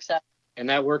 it works out. And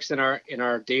that works in our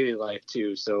daily life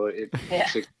too. So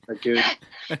it's a good.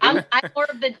 I'm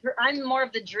more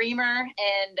of the dreamer,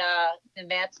 and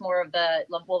Matt's more of the,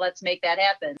 well, let's make that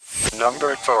happen.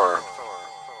 Number 4.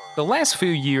 The last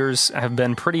few years have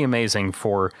been pretty amazing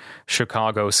for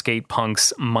Chicago skate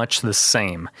punks, Much the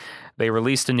Same. They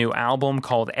released a new album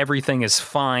called Everything Is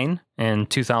Fine in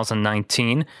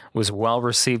 2019, was well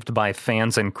received by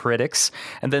fans and critics.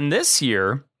 And then this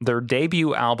year, their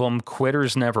debut album,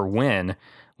 Quitters Never Win,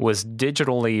 was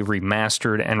digitally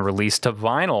remastered and released to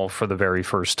vinyl for the very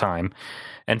first time.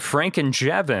 And Frank and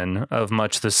Jevin of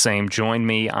Much the Same joined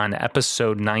me on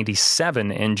episode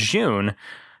 97 in June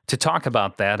to talk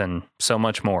about that and so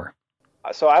much more.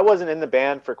 So I wasn't in the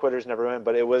band for Quitters Never Win,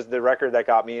 but it was the record that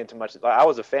got me into Much. I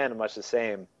was a fan of Much the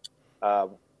Same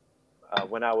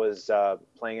when I was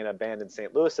playing in a band in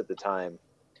St. Louis at the time.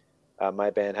 My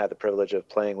band had the privilege of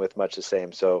playing with Much the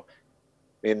Same. So,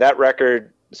 I mean, that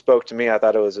record spoke to me. I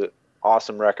thought it was an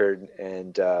awesome record.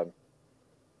 And,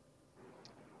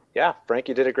 yeah,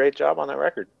 Frankie did a great job on that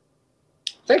record.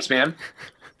 Thanks, man.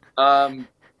 So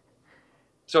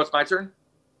it's my turn?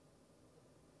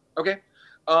 Okay.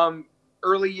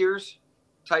 Early years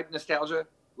type nostalgia.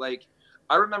 Like,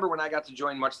 I remember when I got to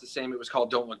join Much the Same, it was called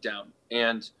Don't Look Down.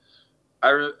 And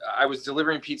I was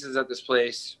delivering pizzas at this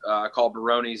place called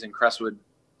Baroni's in Crestwood,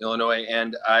 Illinois.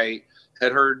 And I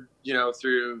had heard,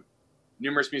 through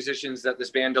numerous musicians that this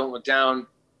band Don't Look Down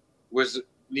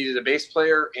needed a bass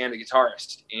player and a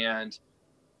guitarist. And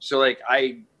so, like,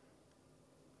 I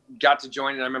got to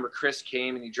join, and I remember Chris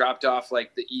came and he dropped off,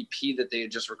 like, the EP that they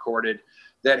had just recorded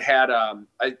that had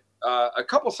a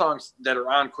couple songs that are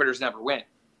on Quitters Never Win.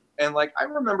 And, like, I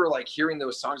remember, like, hearing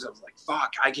those songs. I was like,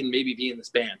 fuck, I can maybe be in this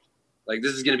band. Like,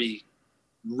 this is going to be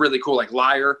really cool. Like,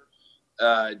 Liar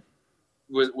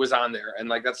was on there. And,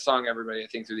 like, that song everybody, I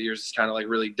think, through the years is kind of, like,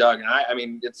 really dug. And, I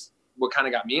mean, it's what kind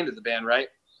of got me into the band, right?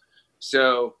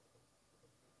 So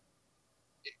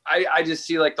I just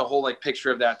see, like, the whole, like,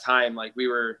 picture of that time. Like,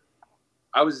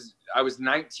 I was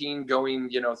 19 going,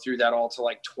 through that all to,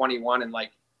 like, 21, and,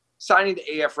 like, signing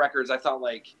to AF Records, I thought,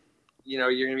 like, you're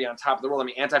going to be on top of the world. I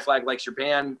mean, Anti-Flag likes your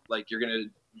band. Like, you're going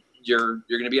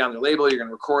to be on their label. You're going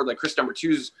to record. Like, Chris Number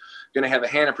 2's going to have a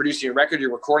hand in producing a record.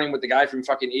 You're recording with the guy from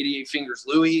fucking 88 Fingers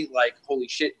Louie. Like, holy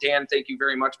shit, Dan, thank you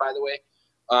very much, by the way.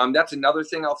 That's another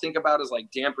thing I'll think about is,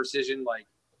 like, Dan Precision. Like,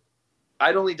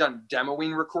 I'd only done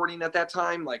demoing recording at that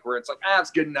time, like, where it's like,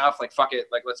 it's good enough. Like, fuck it.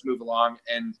 Like, let's move along.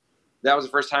 And that was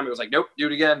the first time it was like, nope, do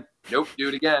it again. Nope, do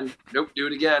it again. Nope, do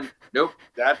it again. Nope,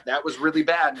 that was really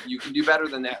bad. You can do better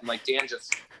than that. And, like, Dan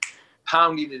just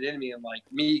pounding it in me, and, like,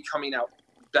 me coming out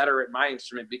better at my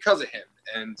instrument because of him.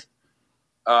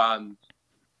 And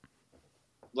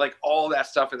like, all that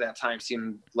stuff at that time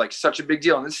seemed like such a big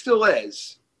deal, and it still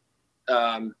is.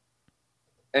 And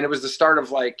it was the start of,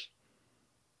 like,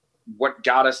 what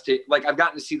got us to, like, I've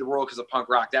gotten to see the world because of punk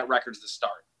rock. That record's the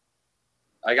start.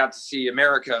 I got to see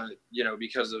America,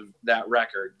 because of that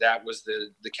record. That was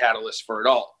the catalyst for it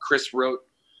all. Chris wrote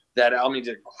that album. He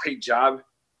did a great job,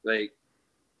 like,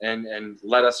 and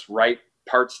let us write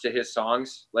parts to his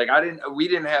songs. Like, we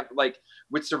didn't have, like,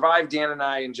 with Survive, Dan and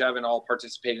I and Jevin all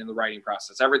participated in the writing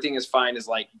process. Everything Is Fine is,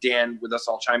 like, Dan with us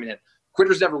all chiming in.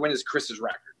 Quitters Never Win is Chris's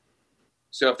record.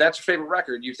 So if that's your favorite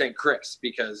record, you thank Chris,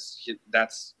 because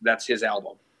that's his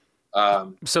album.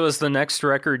 So is the next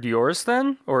record yours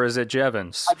then, or is it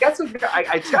Jevin's? I guess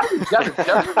I tell you,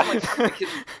 Jevin like his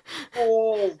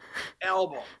whole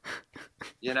album,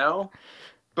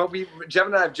 But Jevin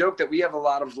and I have joked that we have a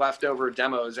lot of leftover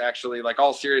demos, actually, like,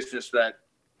 all seriousness, that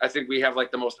I think we have,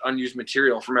 like, the most unused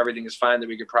material from Everything Is Fine that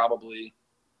we could probably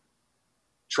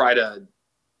try to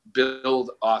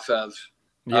build off of.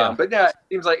 Yeah. But yeah,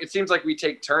 it seems like we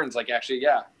take turns. Like, actually,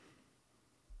 yeah,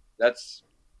 that's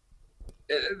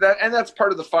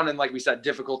part of the fun, and, like we said,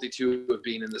 difficulty too of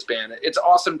being in this band. It's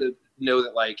awesome to know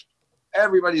that, like,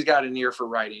 everybody's got an ear for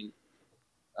writing,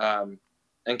 and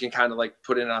can kind of, like,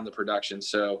 put in on the production.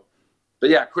 So,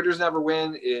 but yeah, Quitters Never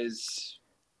Win is,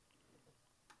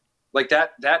 like,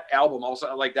 that album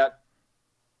also, like, that,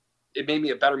 it made me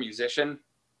a better musician,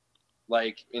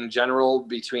 like, in general,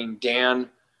 between Dan.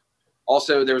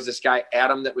 Also, there was this guy,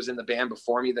 Adam, that was in the band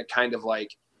before me that kind of, like,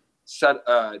 set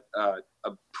a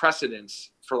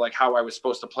precedence for, like, how I was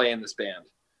supposed to play in this band.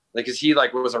 Like, cause he,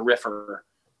 like, was a riffer,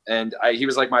 and he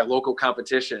was, like, my local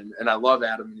competition, and I love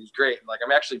Adam, and he's great. Like,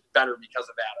 I'm actually better because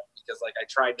of Adam, because, like, I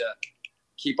tried to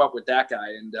keep up with that guy,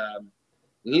 and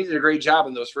he did a great job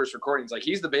in those first recordings. Like,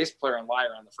 he's the bass player on Liar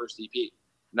on the first EP,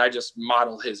 and I just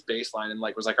modeled his bass line and,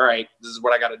 like, was like, all right, this is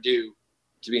what I got to do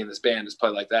to be in this band, is play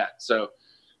like that. So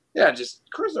yeah, just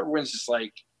Quitters Never Win's just,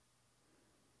 like,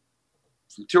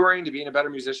 from touring to being a better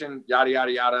musician, yada,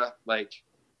 yada, yada. Like,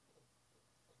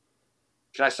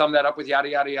 can I sum that up with yada,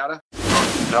 yada, yada?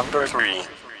 Number 3.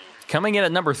 Coming in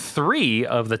at number 3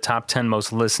 of the top 10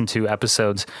 most listened to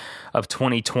episodes of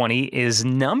 2020 is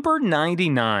number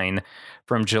 99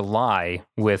 from July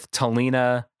with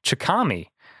Talina Chikami.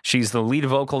 She's the lead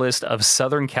vocalist of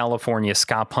Southern California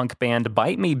ska punk band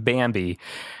Bite Me Bambi.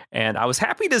 And I was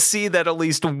happy to see that at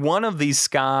least one of these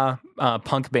ska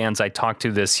punk bands I talked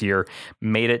to this year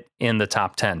made it in the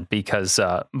top 10, because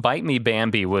Bite Me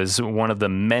Bambi was one of the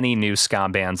many new ska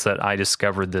bands that I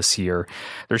discovered this year.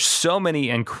 There's so many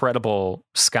incredible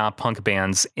ska punk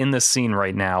bands in the scene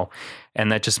right now,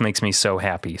 and that just makes me so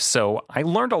happy. So I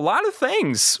learned a lot of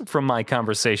things from my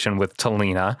conversation with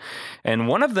Talina, and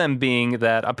one of them being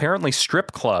that apparently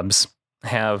strip clubs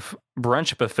have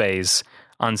brunch buffets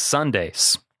on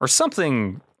Sundays, or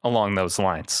something along those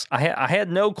lines. I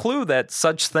had no clue that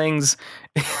such things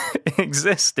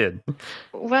existed.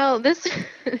 Well, this...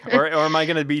 or am I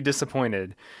going to be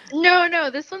disappointed?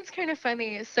 No, this one's kind of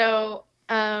funny. So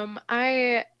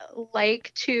I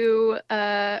like to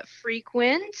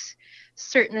frequent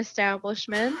certain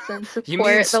establishments and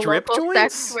support the local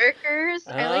sex workers.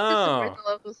 I like to support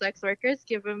the local sex workers,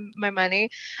 give them my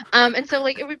money. And so,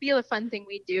 like, it would be a fun thing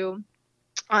we do.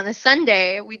 On a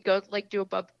Sunday, we'd go like do a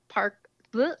pub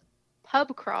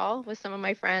crawl with some of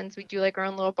my friends. We'd do like our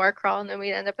own little bar crawl, and then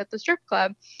we'd end up at the strip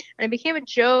club. And it became a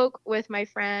joke with my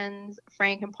friends,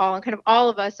 Frank and Paul, and kind of all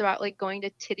of us about like going to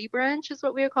titty brunch is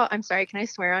what we would call it. I'm sorry, can I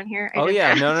swear on here? No.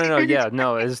 Yeah,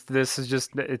 no. This is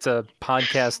just, it's a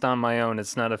podcast on my own.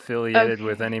 It's not affiliated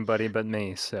with anybody but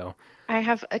me, so... I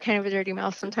have a kind of a dirty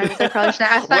mouth sometimes. I probably should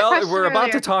ask that question. Well, we're about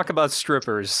earlier. to talk about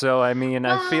strippers, so I mean,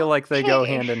 I feel like they go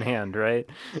hand in hand, right?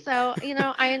 So,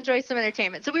 I enjoy some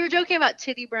entertainment. So we were joking about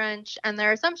titty brunch, and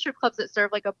there are some strip clubs that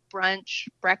serve like a brunch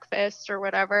breakfast or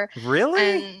whatever. Really?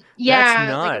 And yeah, that's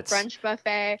nuts. Like a brunch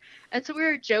buffet. And so we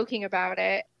were joking about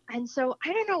it. And so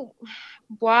I don't know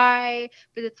why,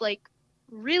 but it's like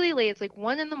really late. It's like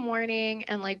 1 a.m,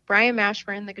 and like Brian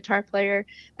Mashburn, the guitar player,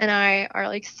 and I are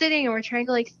like sitting and we're trying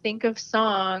to like think of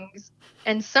songs,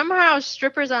 and somehow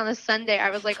strippers on a Sunday, I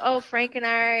was like, oh, Frank and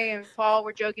I and Paul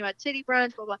were joking about titty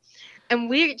brunch, blah blah, and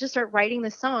we just start writing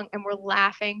the song and we're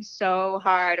laughing so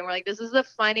hard and we're like, this is the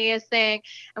funniest thing,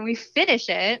 and we finish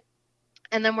it.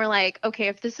 And then we're like, okay,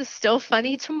 if this is still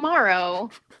funny tomorrow,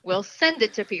 we'll send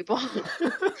it to people.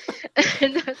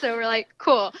 And so we're like,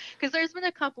 cool. Because there's been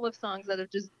a couple of songs that have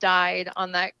just died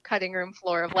on that cutting room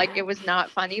floor of like, it was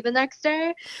not funny the next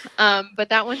day. But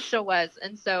that one still was.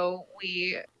 And so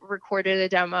we recorded a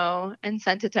demo and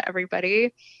sent it to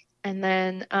everybody. And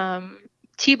then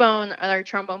T-Bone, our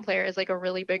trombone player, is like a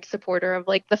really big supporter of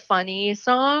like the funny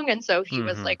song. And so he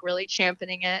was like really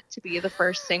championing it to be the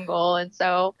first single. And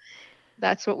so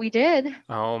that's what we did.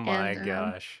 Oh my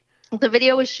gosh. The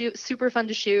video was super fun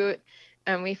to shoot,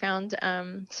 and we found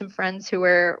some friends who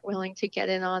were willing to get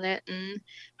in on it and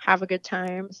have a good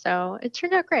time. So it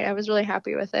turned out great. I was really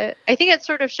happy with it. I think it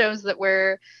sort of shows that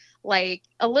we're like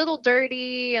a little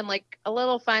dirty and like a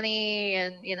little funny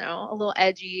and, a little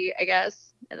edgy, I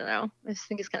guess. I don't know. I just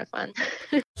think it's kind of fun.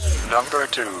 Number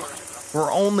 2.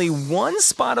 We're only one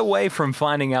spot away from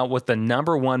finding out what the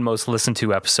number 1 most listened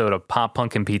to episode of Pop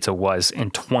Punk and Pizza was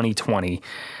in 2020.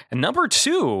 And number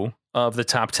 2 of the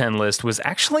top 10 list was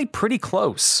actually pretty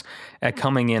close at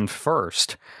coming in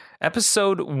first.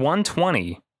 Episode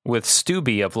 120 with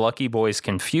Stubby of Lucky Boys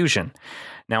Confusion.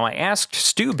 Now, I asked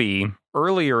Stubby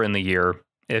earlier in the year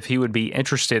if he would be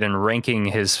interested in ranking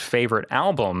his favorite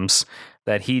albums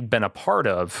that he'd been a part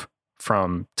of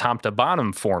from top to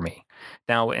bottom for me.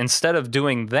 Now, instead of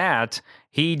doing that,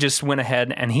 he just went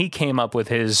ahead and he came up with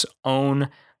his own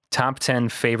top 10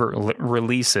 favorite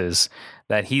releases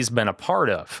that he's been a part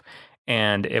of.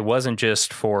 And it wasn't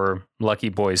just for Lucky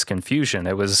Boys Confusion.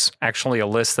 It was actually a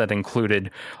list that included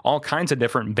all kinds of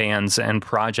different bands and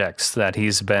projects that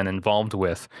he's been involved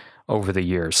with over the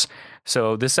years.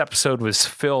 So this episode was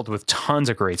filled with tons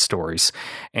of great stories.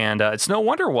 And it's no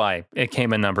wonder why it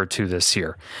came in number 2 this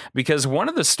year. Because one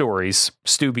of the stories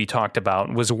Stubby talked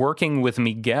about was working with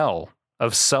Miguel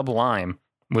of Sublime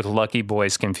with Lucky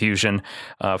Boys Confusion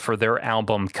for their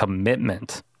album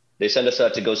Commitment. They sent us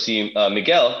out to go see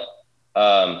Miguel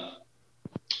to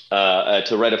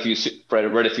write a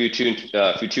few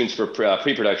tunes for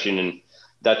pre-production, and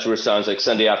that's where songs like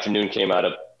Sunday Afternoon came out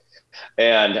of.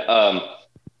 And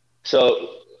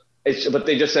but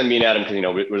they just send me and Adam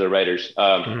because we're the writers.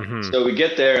 So we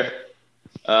get there,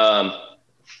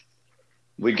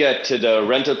 we get to the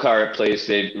rental car place.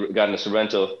 They'd gotten us a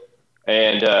rental,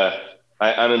 and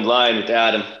I'm in line with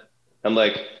Adam. I'm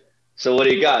like, so what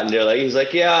do you got? And he's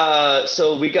like, yeah.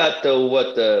 So we got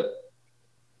the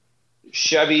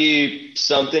Chevy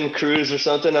something Cruze or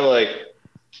something. I'm like,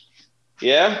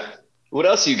 yeah. what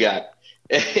else you got?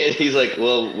 And he's like,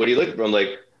 well, what are you looking for? I'm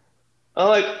like,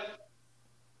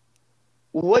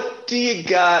 what do you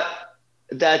got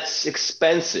that's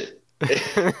expensive?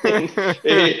 and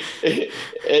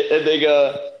they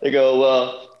go,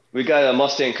 well, we got a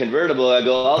Mustang convertible. I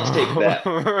go, I'll take that.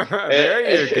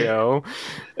 There you go.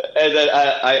 And then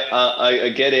I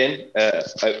get in.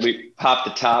 We pop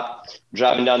the top,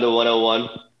 driving down to 101.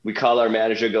 We call our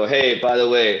manager, go, hey, by the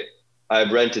way, I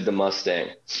rented the Mustang.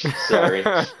 Sorry.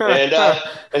 and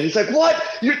he's like, what?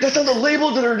 That's on the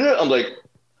label. I'm like,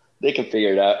 they can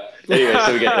figure it out. Anyway,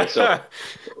 so we get in. So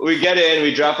we get in,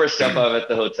 we drop our stuff off at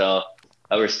the hotel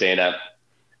that we're staying at,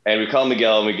 and we call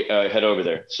Miguel and we head over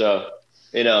there. So,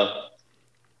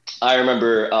 I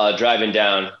remember driving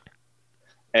down,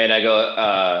 and I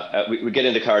go, we get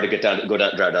in the car to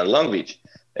drive down to Long Beach,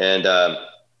 and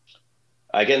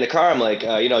I get in the car. I'm like,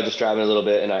 just driving a little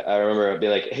bit, and I remember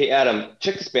being like, hey, Adam,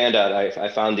 check this band out. I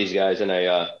found these guys, and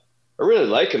I really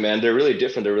like them, man. They're really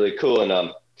different. They're really cool,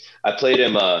 and I played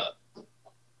him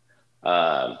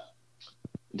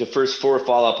the first 4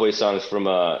 Fall Out Boy songs from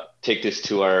Take This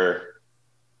to Your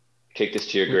Grave. Take This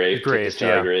to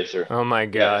Our Graves. Oh my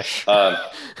gosh.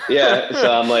 Yeah.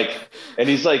 So I'm like, and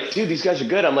he's like, dude, these guys are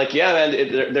good. I'm like, yeah,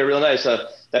 man, they're real nice.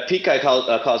 That Pete guy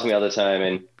calls me all the time,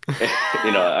 and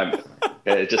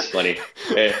it's just funny.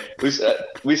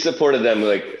 We supported them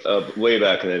like way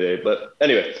back in the day, but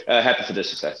anyway, happy for their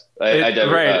success. I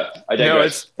digress. No,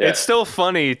 it's still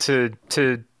funny to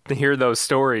hear those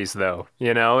stories, though.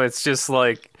 It's just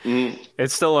like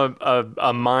it's still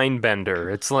a mind bender.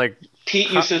 It's like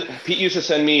Pete used to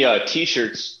send me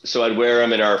T-shirts, so I'd wear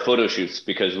them in our photo shoots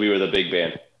because we were the big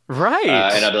band, right?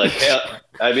 And I'd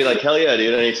be like, hell yeah,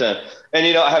 dude, anytime.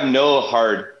 And I have no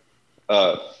hard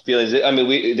feelings. I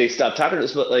mean, they stopped talking to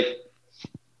us, but like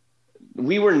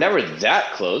we were never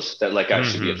that close that like I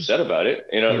should be upset about it.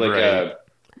 Right.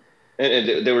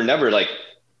 And they were never like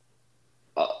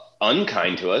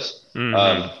unkind to us.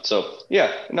 So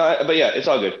yeah, but yeah, it's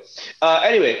all good.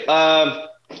 Anyway,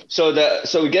 so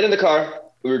we get in the car.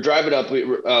 We were driving up.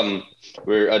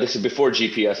 This is before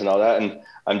GPS and all that, and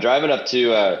I'm driving up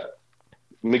to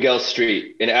Miguel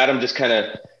Street, and Adam just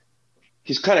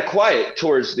he's kind of quiet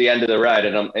towards the end of the ride,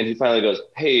 and he finally goes,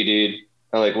 "Hey, dude."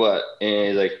 I'm like, "What?" And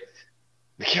he's like,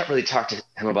 "We can't really talk to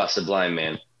him about Sublime,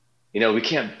 man. We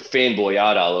can't fanboy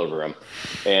out all over him."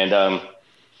 And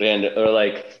or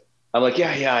like, I'm like,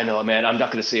 yeah, I know, man. I'm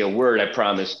not gonna say a word. I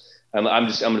promise. I'm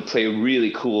gonna play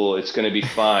really cool. It's gonna be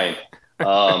fine.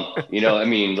 I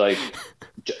mean, like,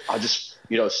 I'll just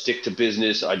stick to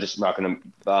business. I'm just not gonna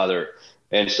bother.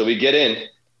 And so we get in.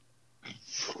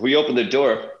 We open the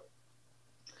door.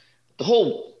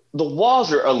 The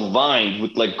walls are aligned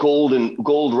with like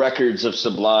gold records of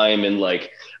Sublime and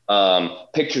like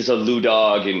pictures of Lou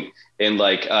Dog and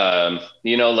like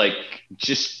like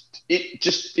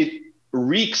it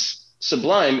reeks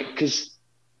Sublime because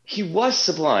he was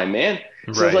Sublime, man.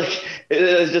 So right. like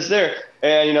it was just there,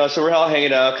 and so we're all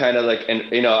hanging out, kind of like,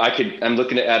 and I'm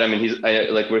looking at Adam, and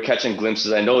like we're catching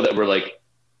glimpses. I know that we're like,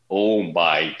 oh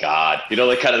my god,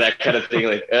 like kind of that kind of thing,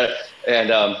 like, and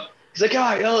he's like, all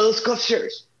right, let's go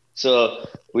upstairs. So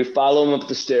we follow him up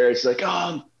the stairs, like,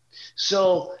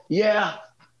 so yeah,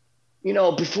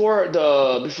 before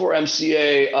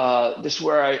MCA, this is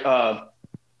where I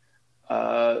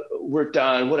worked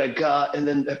on what I got, and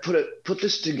then I put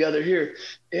this together here,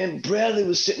 and Bradley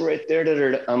was sitting right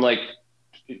there. I'm like,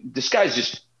 this guy's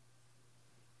just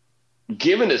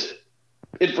giving us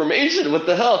information. What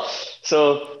the hell?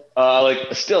 So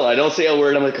like, still, I don't say a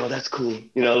word. I'm like, oh, that's cool.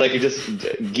 Like, you're just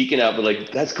geeking out, but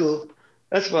like, that's cool.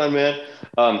 That's fun, man.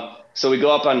 So we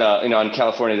go up on, in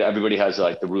California, everybody has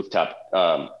like the rooftop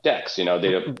decks.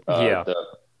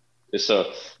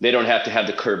 So they don't have to have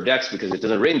the curved decks because it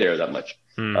doesn't rain there that much.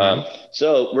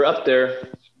 So we're up there.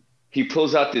 He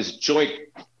pulls out this joint,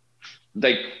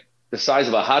 like the size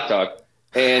of a hot dog,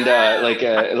 and like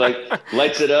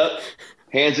lights it up,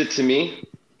 hands it to me,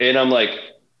 and I'm like,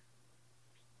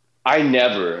 I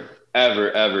never,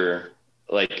 ever,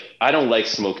 like, I don't like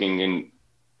smoking in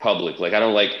public. Like, I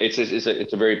don't like,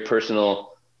 it's a very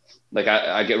personal, like,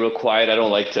 I get real quiet. I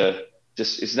don't like to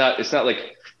just, it's not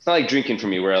like drinking for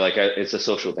me where it's a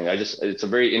social thing. It's a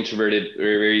very introverted,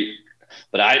 very,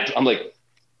 but I'm like,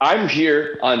 I'm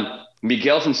here on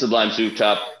Miguel from Sublime's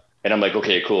rooftop, and I'm like,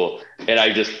 okay, cool. And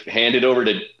I just hand it over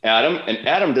to Adam, and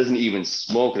Adam doesn't even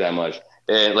smoke that much.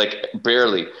 And like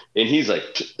barely, and he's like,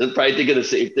 probably thinking the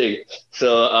same thing.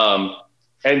 So,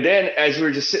 and then as we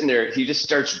were just sitting there,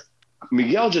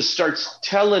 Miguel just starts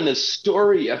telling us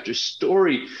story after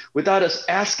story without us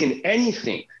asking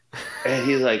anything. And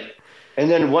he's like, And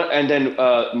then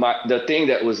the thing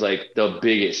that was like the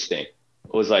biggest thing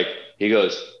was like, he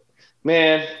goes,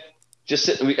 man, just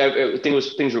sit.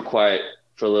 Things were quiet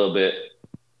for a little bit.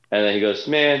 And then he goes,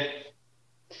 man,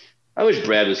 I wish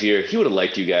Brad was here. He would have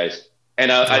liked you guys. And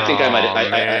I think I might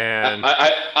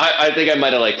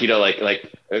have like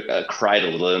cried a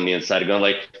little on the inside, going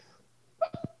like,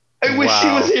 I wish he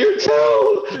was here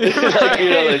too.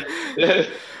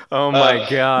 Oh my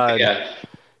God. Yeah.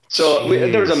 So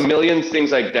there was a million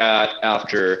things like that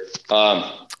after.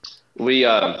 We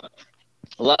a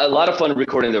lot of fun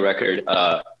recording the record.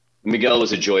 Miguel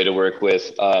was a joy to work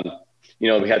with. We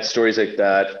had stories like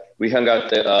that. We hung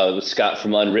out with Scott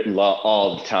from Unwritten Law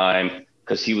all the time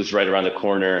because he was right around the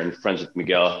corner and friends with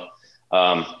Miguel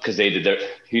because he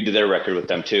did their record with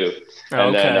them too.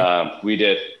 And then we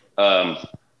did hung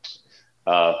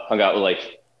out with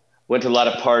went to a lot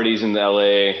of parties in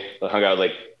LA. Hung out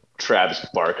with Travis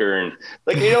Barker and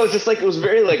it's just it was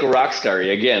very rock starry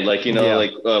again.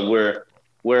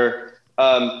 Where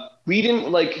we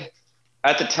didn't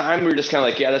at the time we were just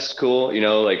kind of yeah, that's cool.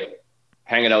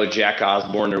 Hanging out with Jack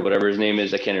Osborne or whatever his name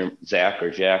is. I can't remember, Zach or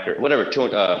Jack or whatever.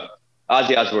 Ozzy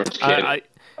Osbourne's kid.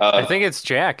 I think it's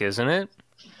Jack, isn't it?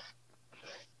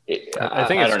 I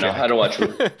think it's I don't know. Jack. I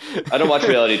don't watch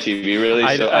reality TV really,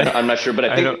 so I'm not sure. But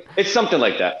I think it's something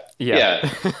like that. Yeah.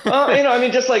 But Adam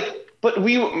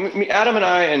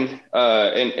and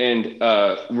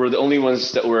I were the only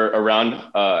ones that were around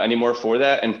anymore for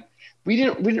that, and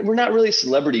we're not really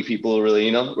celebrity people, really,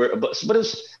 but it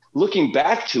was. Looking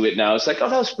back to it now, it's that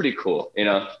was pretty cool,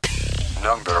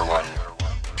 Number 1.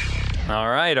 All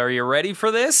right, are you ready for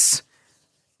this?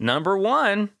 Number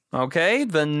 1, okay?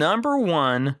 The number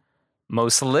 1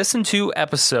 most listened to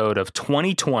episode of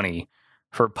 2020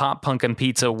 for Pop Punk and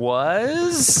Pizza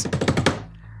was...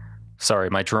 Sorry,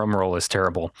 my drum roll is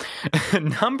terrible.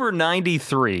 Number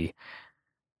 93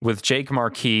 with Jake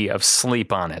Marquis of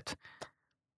Sleep on It.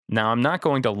 Now, I'm not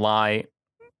going to lie.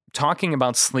 Talking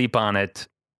about Sleep on It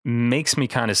makes me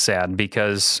kind of sad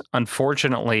because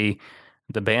unfortunately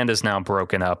the band is now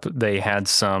broken up. They had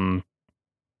some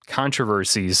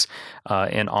controversies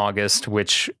in August,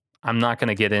 which I'm not going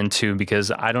to get into because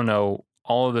I don't know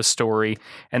all of the story,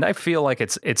 and I feel like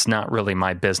it's not really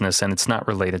my business and it's not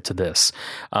related to this.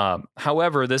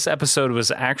 However, this episode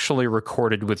was actually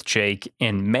recorded with Jake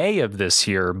in May of this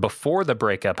year before the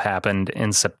breakup happened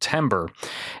in September.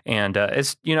 And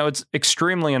it's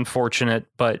extremely unfortunate,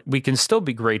 but we can still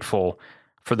be grateful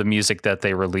for the music that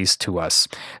they released to us.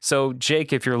 So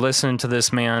Jake, if you're listening to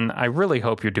this, man, I really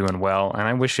hope you're doing well, and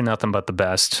I wish you nothing but the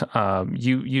best.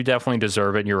 You definitely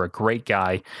deserve it. You're a great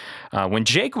guy. When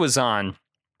Jake was on,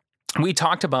 we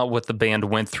talked about what the band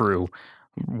went through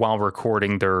while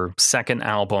recording their second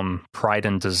album, Pride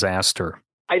and Disaster.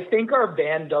 I think our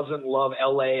band doesn't love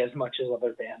LA as much as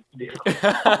other bands do.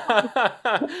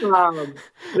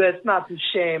 That's not to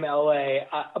shame LA,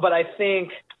 but I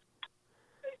think,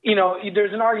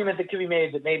 there's an argument that could be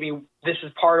made that maybe this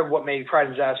is part of what made Pride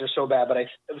and Disaster so bad, but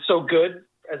so good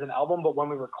as an album. But when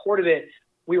we recorded it,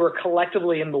 we were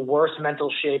collectively in the worst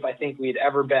mental shape I think we'd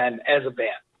ever been as a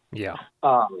band. Yeah.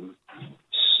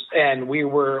 And we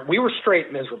were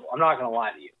straight miserable. I'm not going to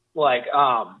lie to you.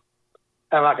 I'm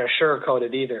not going to sugarcoat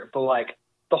it either, but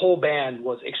the whole band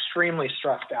was extremely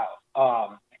stressed out.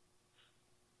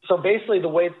 So basically the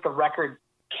way that the record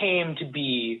came to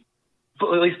be, at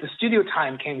least the studio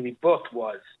time came to be booked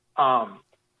was,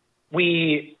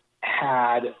 we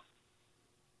had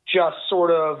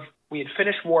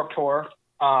finished Warped Tour,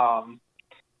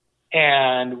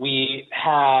 and we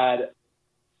had,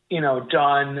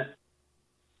 done,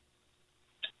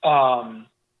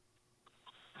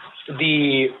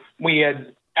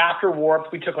 after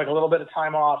Warped, we took a little bit of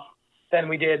time off. Then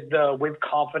we did the With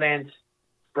Confidence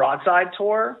Broadside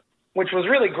tour, which was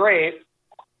really great,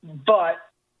 but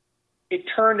it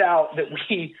turned out that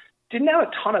we didn't have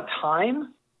a ton of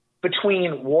time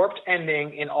between Warped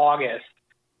ending in August,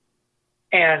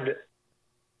 and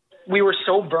we were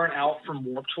so burnt out from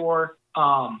Warped Tour,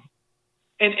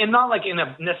 and not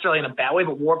necessarily in a bad way,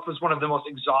 but Warped was one of the most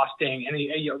exhausting, and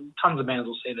tons of bands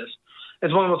will say this,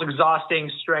 it's one of the most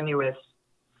exhausting, strenuous,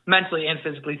 mentally and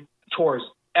physically tours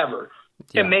ever.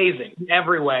 Yeah. Amazing in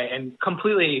every way, and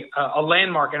completely a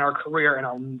landmark in our career, and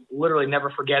I'll literally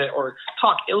never forget it or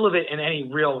talk ill of it in any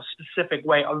real specific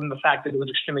way other than the fact that it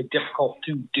was extremely difficult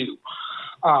to do.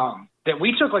 That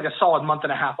we took a solid month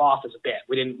and a half off as a band.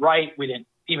 We didn't write, we didn't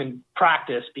even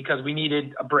practice because we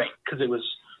needed a break because it was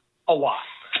a lot.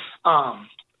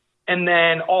 And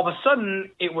then all of a sudden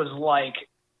it was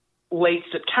late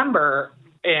September,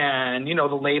 and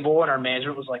the label and our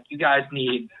management was like, you guys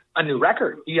need a new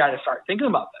record. You got to start thinking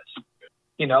about this.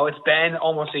 You know, it's been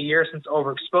almost a year since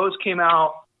Overexposed came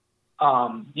out.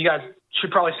 You guys should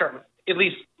probably start at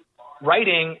least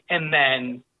writing and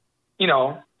then, you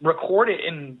know, record it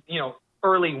in, you know,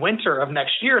 early winter of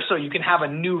next year so you can have a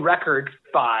new record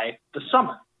by the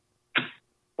summer.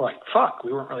 We're like, fuck,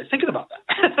 we weren't really thinking about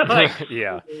that. Like,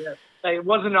 yeah. It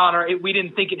wasn't on our, we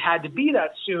didn't think it had to be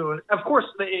that soon. Of course,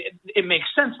 it makes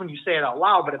sense when you say it out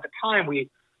loud, but at the time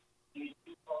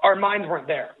our minds weren't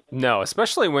there. No,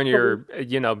 especially when you're,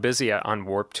 you know, busy on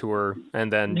Warped Tour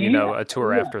and then, you know, a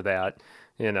tour after that,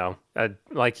 you know,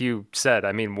 like you said,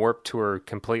 I mean, Warped Tour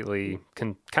completely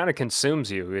kind of consumes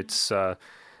you. It's,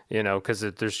 you know, because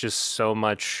there's just so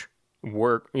much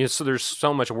work. You know, so there's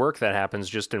so much work that happens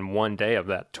just in one day of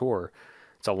that tour.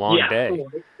 It's a long day.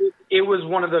 It was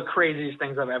one of the craziest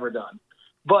things I've ever done.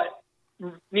 But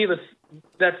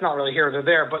that's not really here or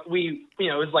there, but we, you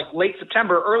know, it was like late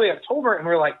September, early October, and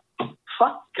we were like,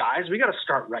 fuck, guys, we got to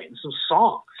start writing some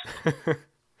songs.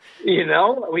 You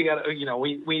know, we got to, you know,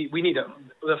 we need to,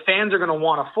 the fans are going to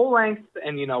want a full length,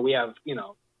 and, you know, we have, you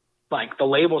know, like the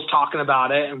label's talking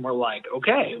about it, and we're like,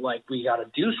 okay, like we got to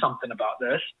do something about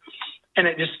this. And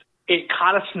it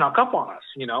kind of snuck up on us,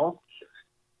 you know,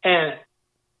 and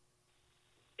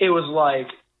it was like,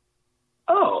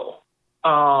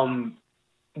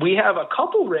 we have a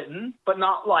couple written, but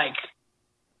not like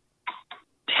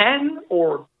 10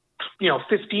 or, you know,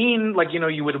 15, like, you know,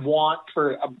 you would want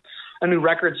for a new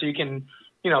record. So you can,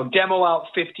 you know, demo out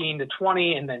 15 to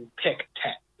 20 and then pick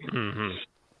 10. Mm-hmm.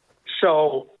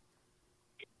 So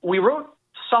we wrote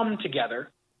some together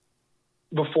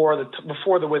before the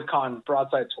WithCon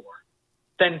Broadside tour.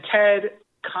 Then Ted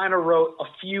kind of wrote a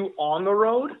few on the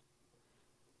road.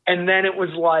 And then it was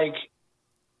like,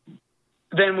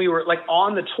 then we were like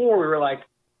on the tour, we were like,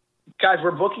 guys,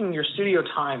 we're booking your studio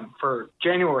time for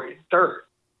January 3rd.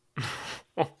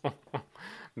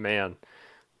 Man.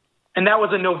 And that was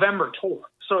a November tour.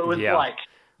 So it was like,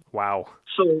 wow.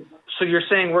 So you're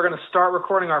saying we're going to start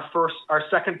recording our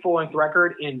second full length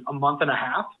record in a month and a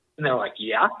half? And they're like,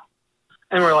 yeah.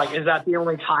 And we're like, is that the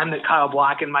only time that Kyle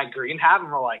Black and Mike Green have? And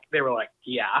they were like,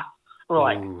 yeah. And we're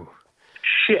like,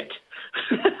 shit.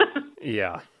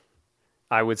 Yeah.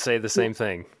 I would say the same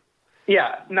thing.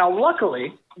 Yeah. Now,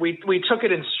 luckily, we took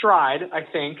it in stride, I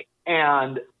think,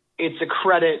 and it's a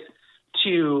credit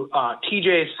to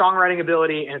TJ's songwriting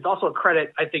ability, and it's also a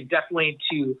credit, I think, definitely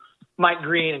to Mike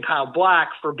Green and Kyle Black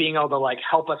for being able to like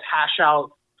help us hash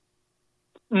out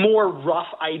more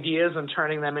rough ideas and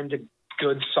turning them into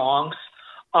good songs.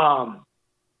 And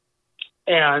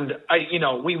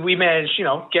we managed, you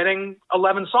know, getting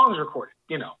 11 songs recorded,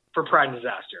 you know, for Pride and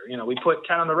Disaster. You know, we put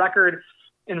 10 on the record,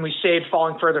 and we saved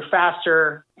Falling Further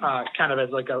Faster, kind of as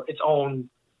like its own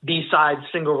B-side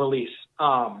single release.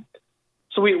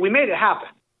 So we made it happen,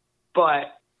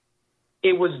 but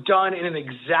it was done in an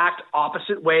exact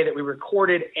opposite way that we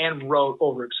recorded and wrote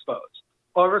Overexposed.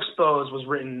 Overexposed was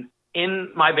written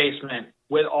in my basement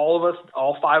with all of us,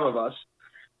 all five of us,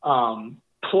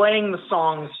 playing the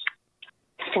songs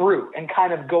through and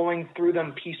kind of going through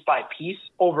them piece by piece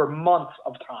over months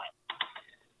of time.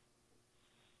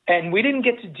 And we didn't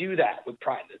get to do that with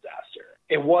Pride and Disaster.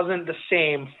 It wasn't the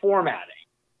same formatting,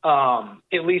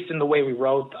 at least in the way we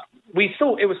wrote them.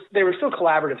 They were still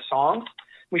collaborative songs.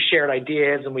 We shared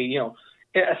ideas, and we, you know,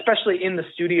 especially in the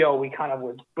studio, we kind of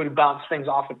would bounce things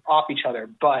off each other.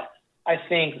 But I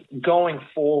think going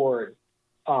forward,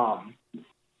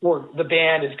 the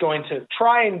band is going to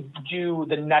try and do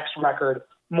the next record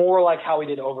more like how we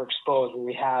did Overexposed,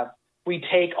 where we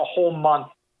take a whole month,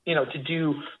 you know, to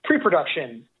do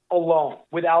pre-production alone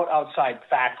without outside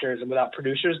factors and without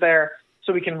producers there,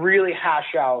 so we can really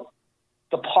hash out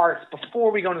the parts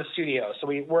before we go into the studio. So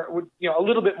we're you know, a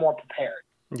little bit more prepared.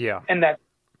 Yeah. And that,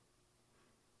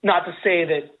 not to say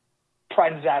that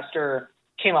Pride and Disaster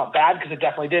came out bad, because it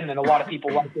definitely didn't, and a lot of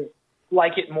people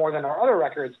like it more than our other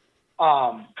records,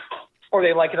 or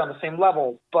they like it on the same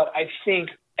level. But I think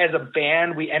as a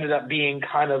band, we ended up being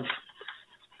kind of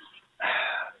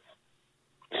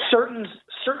certain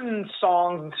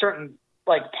songs and certain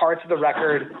like parts of the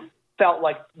record felt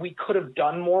like we could have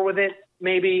done more with it,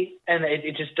 maybe, and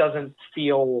it just doesn't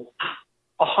feel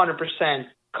 100%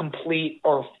 complete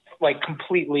or like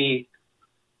completely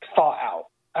thought out.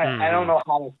 I don't know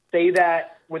how to say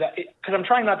that without, because I'm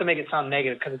trying not to make it sound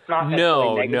negative, because it's not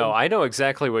necessarily negative. No, I know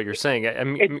exactly what you're saying. I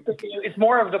mean, it's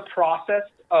more of the process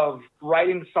of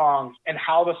writing songs and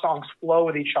how the songs flow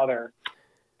with each other,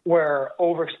 where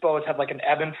Overexposed had like an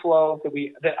ebb and flow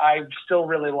that I still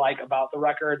really like about the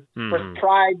record. Whereas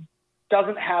Pride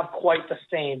doesn't have quite the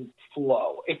same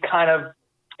flow. It's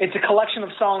a collection of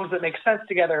songs that make sense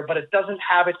together, but it doesn't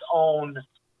have its own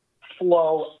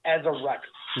flow as a record.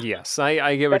 Yes,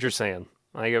 I get what you're saying.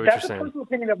 I get what you're That's a saying. personal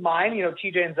opinion of mine. You know,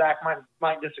 TJ and Zach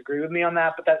might disagree with me on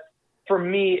that, but that for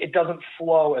me, it doesn't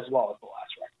flow as well as the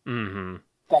last record. Mm-hmm.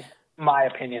 That's my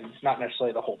opinion, not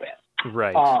necessarily the whole band.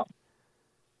 Right.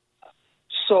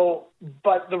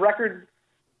 But the record,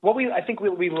 I think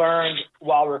we learned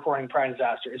while recording Pride and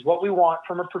Disaster is what we want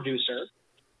from a producer,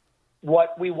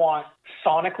 what we want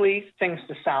sonically things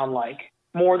to sound like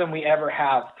more than we ever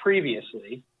have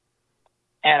previously.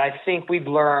 And I think we've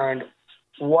learned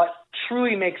what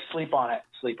truly makes Sleep On It,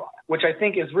 which I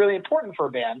think is really important for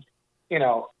a band, you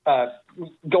know,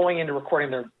 going into recording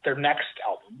their next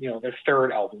album, you know, their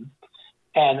third album,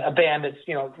 and a band that's,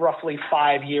 you know, roughly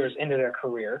 5 years into their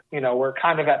career. You know, we're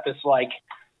kind of at this like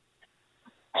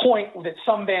point that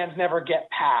some bands never get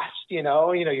past, you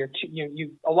know,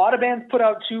 a lot of bands put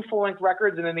out 2 full-length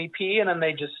records and an EP, and then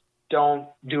they just don't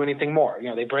do anything more. You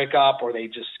know, they break up or they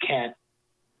just can't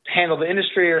handle the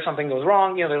industry or something goes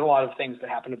wrong. You know, there's a lot of things that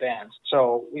happen to bands.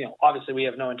 So, you know, obviously we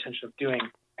have no intention of doing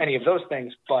any of those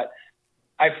things, but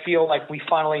I feel like we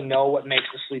finally know what makes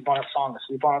a Sleep On It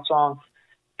song.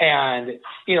 And,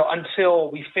 you know, until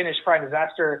we finished Pride and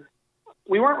Disaster,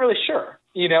 we weren't really sure.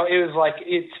 You know, it was like,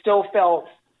 it still felt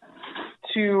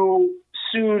too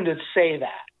soon to say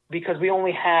that because we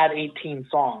only had 18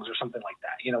 songs or something like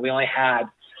that. You know,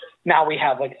 now we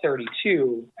have like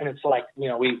 32, and it's like, you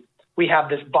know, we have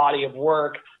this body of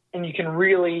work, and you can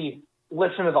really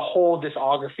listen to the whole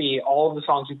discography, all of the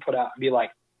songs we put out, and be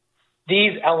like,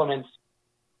 these elements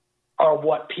are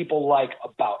what people like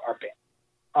about our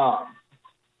band.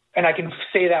 And I can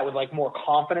say that with like more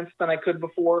confidence than I could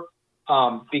before,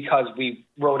 because we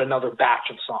wrote another batch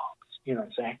of songs, you know what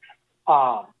I'm saying?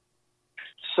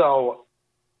 So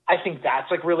I think that's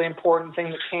like really important thing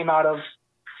that came out of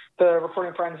the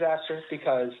recording Pride and Disaster,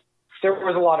 because there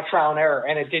was a lot of trial and error,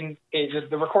 and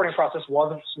the recording process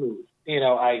wasn't smooth. You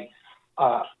know,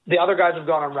 the other guys have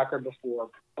gone on record before,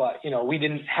 but, you know, we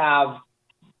didn't have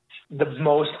the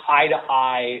most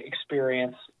eye-to-eye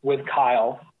experience with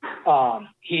Kyle.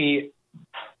 He,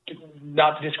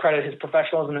 not to discredit his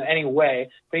professionalism in any way,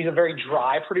 but he's a very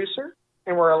dry producer,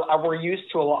 and we're used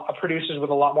to a lot of producers with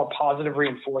a lot more positive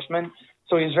reinforcement.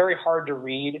 So he's very hard to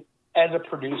read as a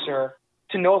producer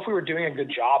to know if we were doing a good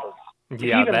job or not.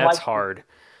 Yeah, that's hard.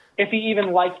 If he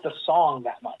even liked the song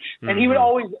that much. Mm-hmm. And he would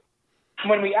always,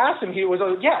 when we asked him, he was,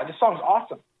 oh, yeah, this song's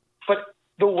awesome. But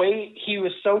the way he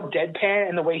was so deadpan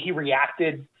and the way he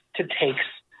reacted to takes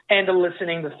and to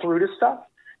listening through to stuff,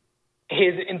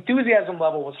 his enthusiasm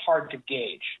level was hard to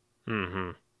gauge.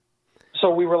 Mm-hmm. So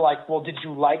we were like, well, did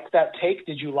you like that take?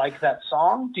 Did you like that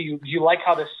song? Do you like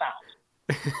how this sounds?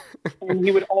 And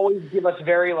he would always give us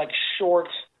very like short,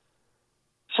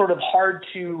 sort of hard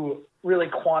to really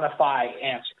quantify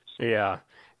answers. Yeah.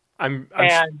 And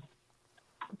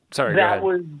sorry, that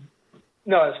was,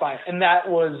 no, that's fine. And that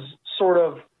was sort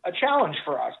of a challenge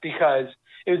for us because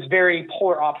it was very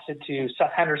polar opposite to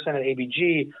Seth Henderson at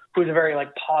ABG, who's a very like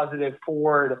positive,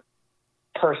 forward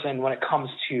person when it comes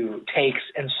to takes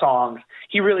and songs.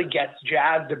 He really gets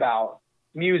jazzed about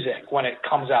music when it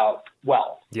comes out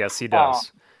well. Yes, he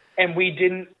does. And we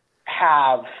didn't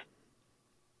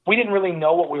really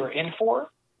know what we were in for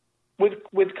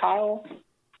with Kyle.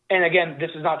 And again,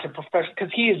 this is not to professional,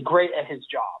 because he is great at his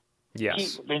job.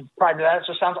 Yes. Pride and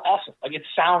Disaster sounds awesome. Like, it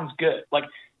sounds good. Like,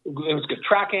 it was good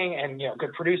tracking and, you know,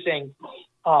 good producing.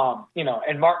 You know,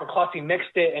 and Mark McCluskey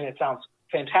mixed it and it sounds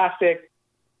fantastic.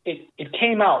 It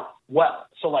came out well.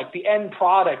 So like the end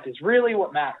product is really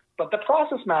what matters, but the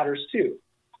process matters too.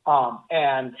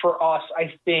 And for us,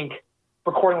 I think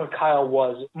recording with Kyle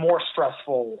was more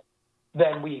stressful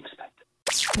than we expected.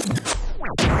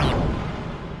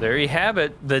 There you have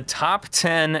it. The top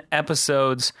 10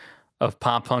 episodes of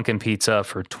Pop Punk and Pizza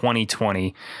for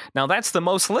 2020. Now that's the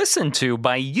most listened to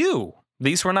by you.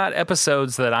 These were not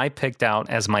episodes that I picked out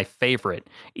as my favorite.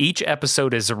 Each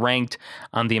episode is ranked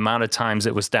on the amount of times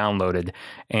it was downloaded.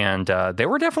 And there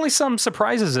were definitely some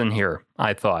surprises in here,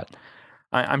 I thought.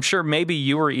 I'm sure maybe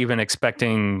you were even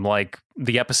expecting like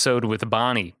the episode with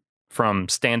Bonnie from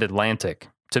Stand Atlantic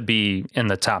to be in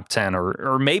the top 10,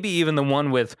 or maybe even the one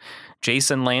with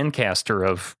Jason Lancaster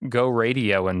of Go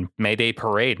Radio and Mayday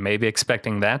Parade, maybe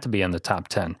expecting that to be in the top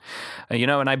 10. You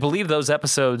know, and I believe those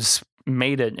episodes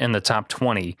made it in the top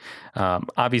 20,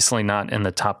 obviously not in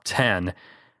the top 10,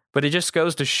 but it just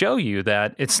goes to show you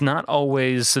that it's not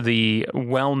always the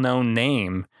well-known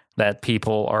name that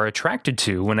people are attracted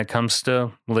to when it comes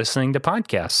to listening to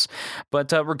podcasts.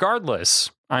 But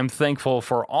regardless, I'm thankful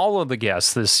for all of the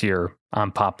guests this year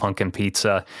on Pop Punk and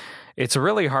Pizza. It's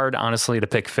really hard, honestly, to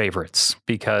pick favorites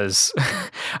because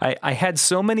I had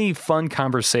so many fun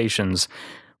conversations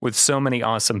with so many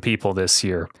awesome people this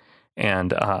year,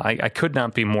 and I could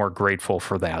not be more grateful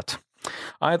for that.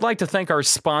 I'd like to thank our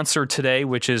sponsor today,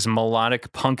 which is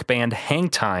melodic punk band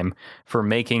Hangtime, for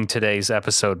making today's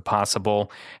episode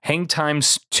possible.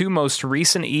 Hangtime's 2 most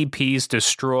recent EPs,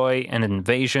 Destroy and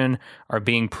Invasion, are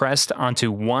being pressed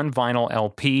onto one vinyl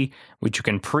LP, which you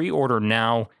can pre-order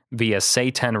now via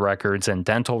Say10 Records and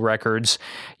Dental Records.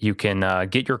 You can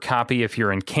get your copy if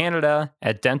you're in Canada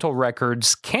at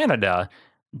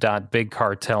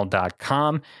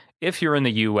dentalrecordscanada.bigcartel.com. If you're in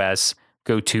the U.S.,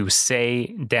 go to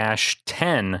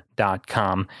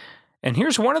say-10.com. And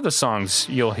here's one of the songs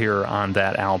you'll hear on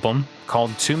that album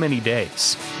called Too Many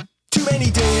Days. Too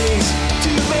many days,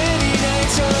 too many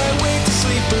nights I wait to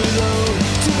sleep alone.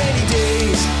 Too many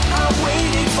days I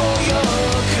waited for your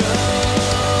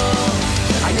call.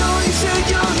 I know you said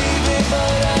you're leaving, but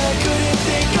I couldn't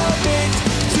think of it.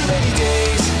 Too many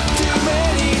days, too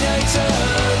many nights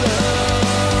alone.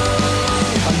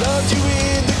 I loved you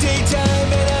in the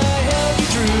daytime and I held you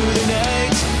through the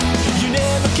night. You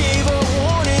never gave a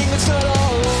warning, that's not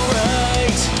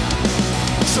alright.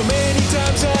 So many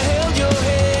times I held your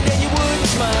hand and you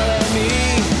wouldn't smile at me.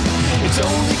 It's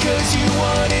only 'cause you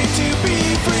wanted to be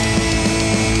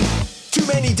free. Too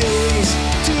many days,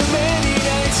 too many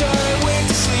nights I went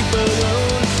to sleep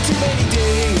alone. Too many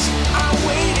days I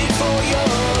waited for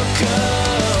your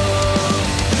call.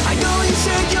 I know you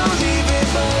said you're leaving,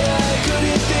 but I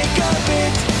couldn't think of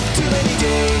it. Too many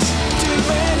days, too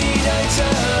many nights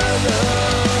alone.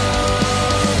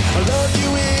 I loved you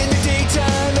in the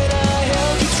daytime and I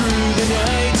held you through the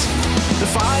night. The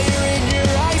fire in your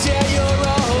eyes, yeah, you're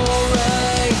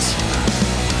alright.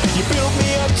 You built me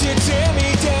up to tear me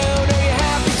down, are you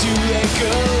happy to let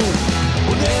go?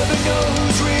 We'll never know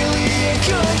who's really in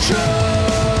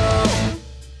control.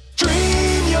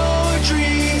 Dream your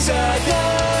dreams at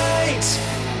night,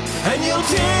 and you'll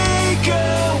take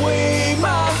away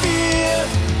my fear.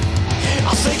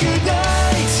 I'll say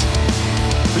goodnight,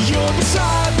 you're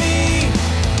beside me,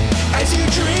 as you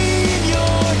dream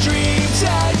your dreams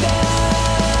at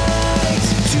night.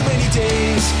 Too many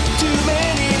days, too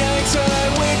many nights I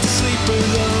went to sleep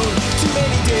alone. Too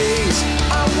many days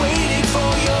I waited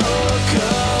for your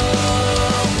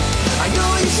call. I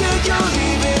know you said you're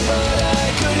leaving, but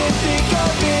I couldn't think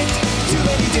of it. Too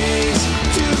many days,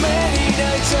 too many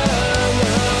nights alone.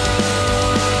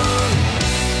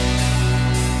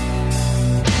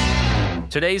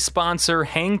 Today's sponsor,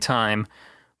 Hangtime,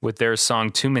 with their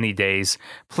song Too Many Days.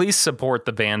 Please support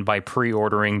the band by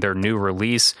pre-ordering their new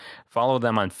release. Follow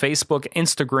them on Facebook,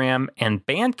 Instagram, and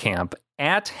Bandcamp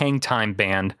at Hangtime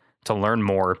Band to learn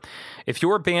more. If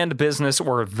your band, business,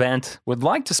 or event would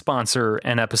like to sponsor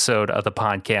an episode of the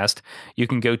podcast, you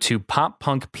can go to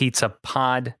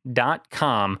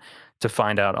poppunkpizzapod.com to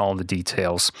find out all the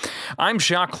details. I'm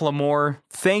Jacques Lamour.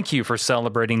 Thank you for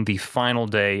celebrating the final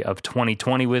day of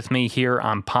 2020 with me here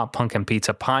on Pop Punk and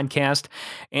Pizza Podcast.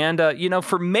 And,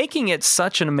 for making it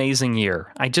such an amazing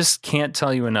year. I just can't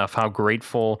tell you enough how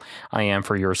grateful I am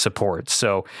for your support.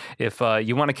 So if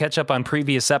you want to catch up on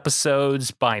previous episodes,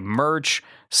 buy merch,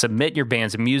 submit your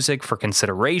band's music for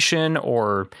consideration,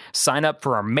 or sign up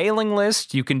for our mailing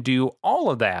list, you can do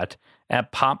all of that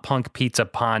at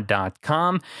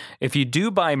poppunkpizzapod.com. If you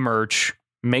do buy merch,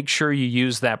 make sure you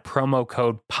use that promo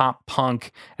code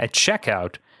POPPUNK at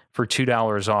checkout for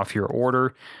 $2 off your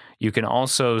order. You can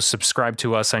also subscribe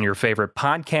to us on your favorite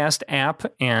podcast app,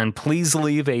 and please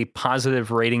leave a positive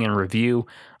rating and review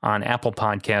on Apple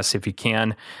Podcasts if you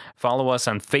can. Follow us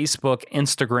on Facebook,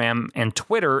 Instagram, and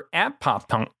Twitter at Pop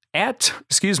Punk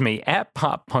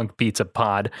Pizza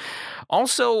Pod.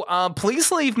 Also, please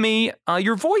leave me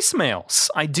your voicemails.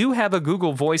 I do have a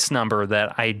Google Voice number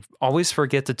that I always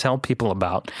forget to tell people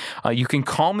about. You can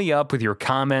call me up with your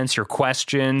comments, your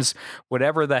questions,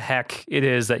 whatever the heck it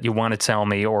is that you want to tell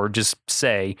me or just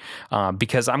say,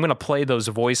 because I'm going to play those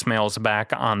voicemails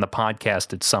back on the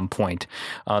podcast at some point.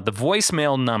 The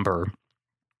voicemail number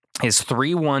is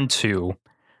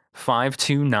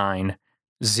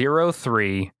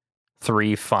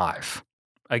 312-529-0335.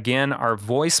 Again, our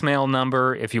voicemail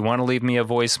number, if you want to leave me a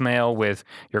voicemail with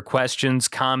your questions,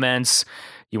 comments,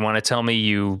 you want to tell me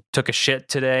you took a shit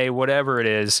today, whatever it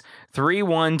is,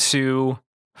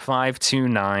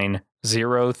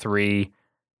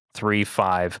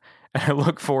 312-529-0335. I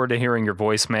look forward to hearing your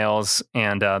voicemails,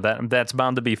 and that's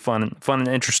bound to be fun and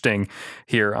interesting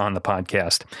here on the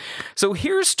podcast. So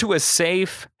here's to a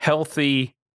safe,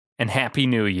 healthy, and happy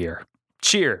new year.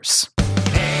 Cheers.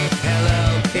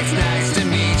 Hello, it's nice to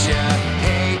meet ya.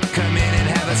 Hey, come in and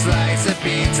have a slice of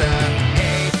pizza.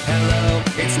 Hey, hello,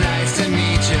 it's nice to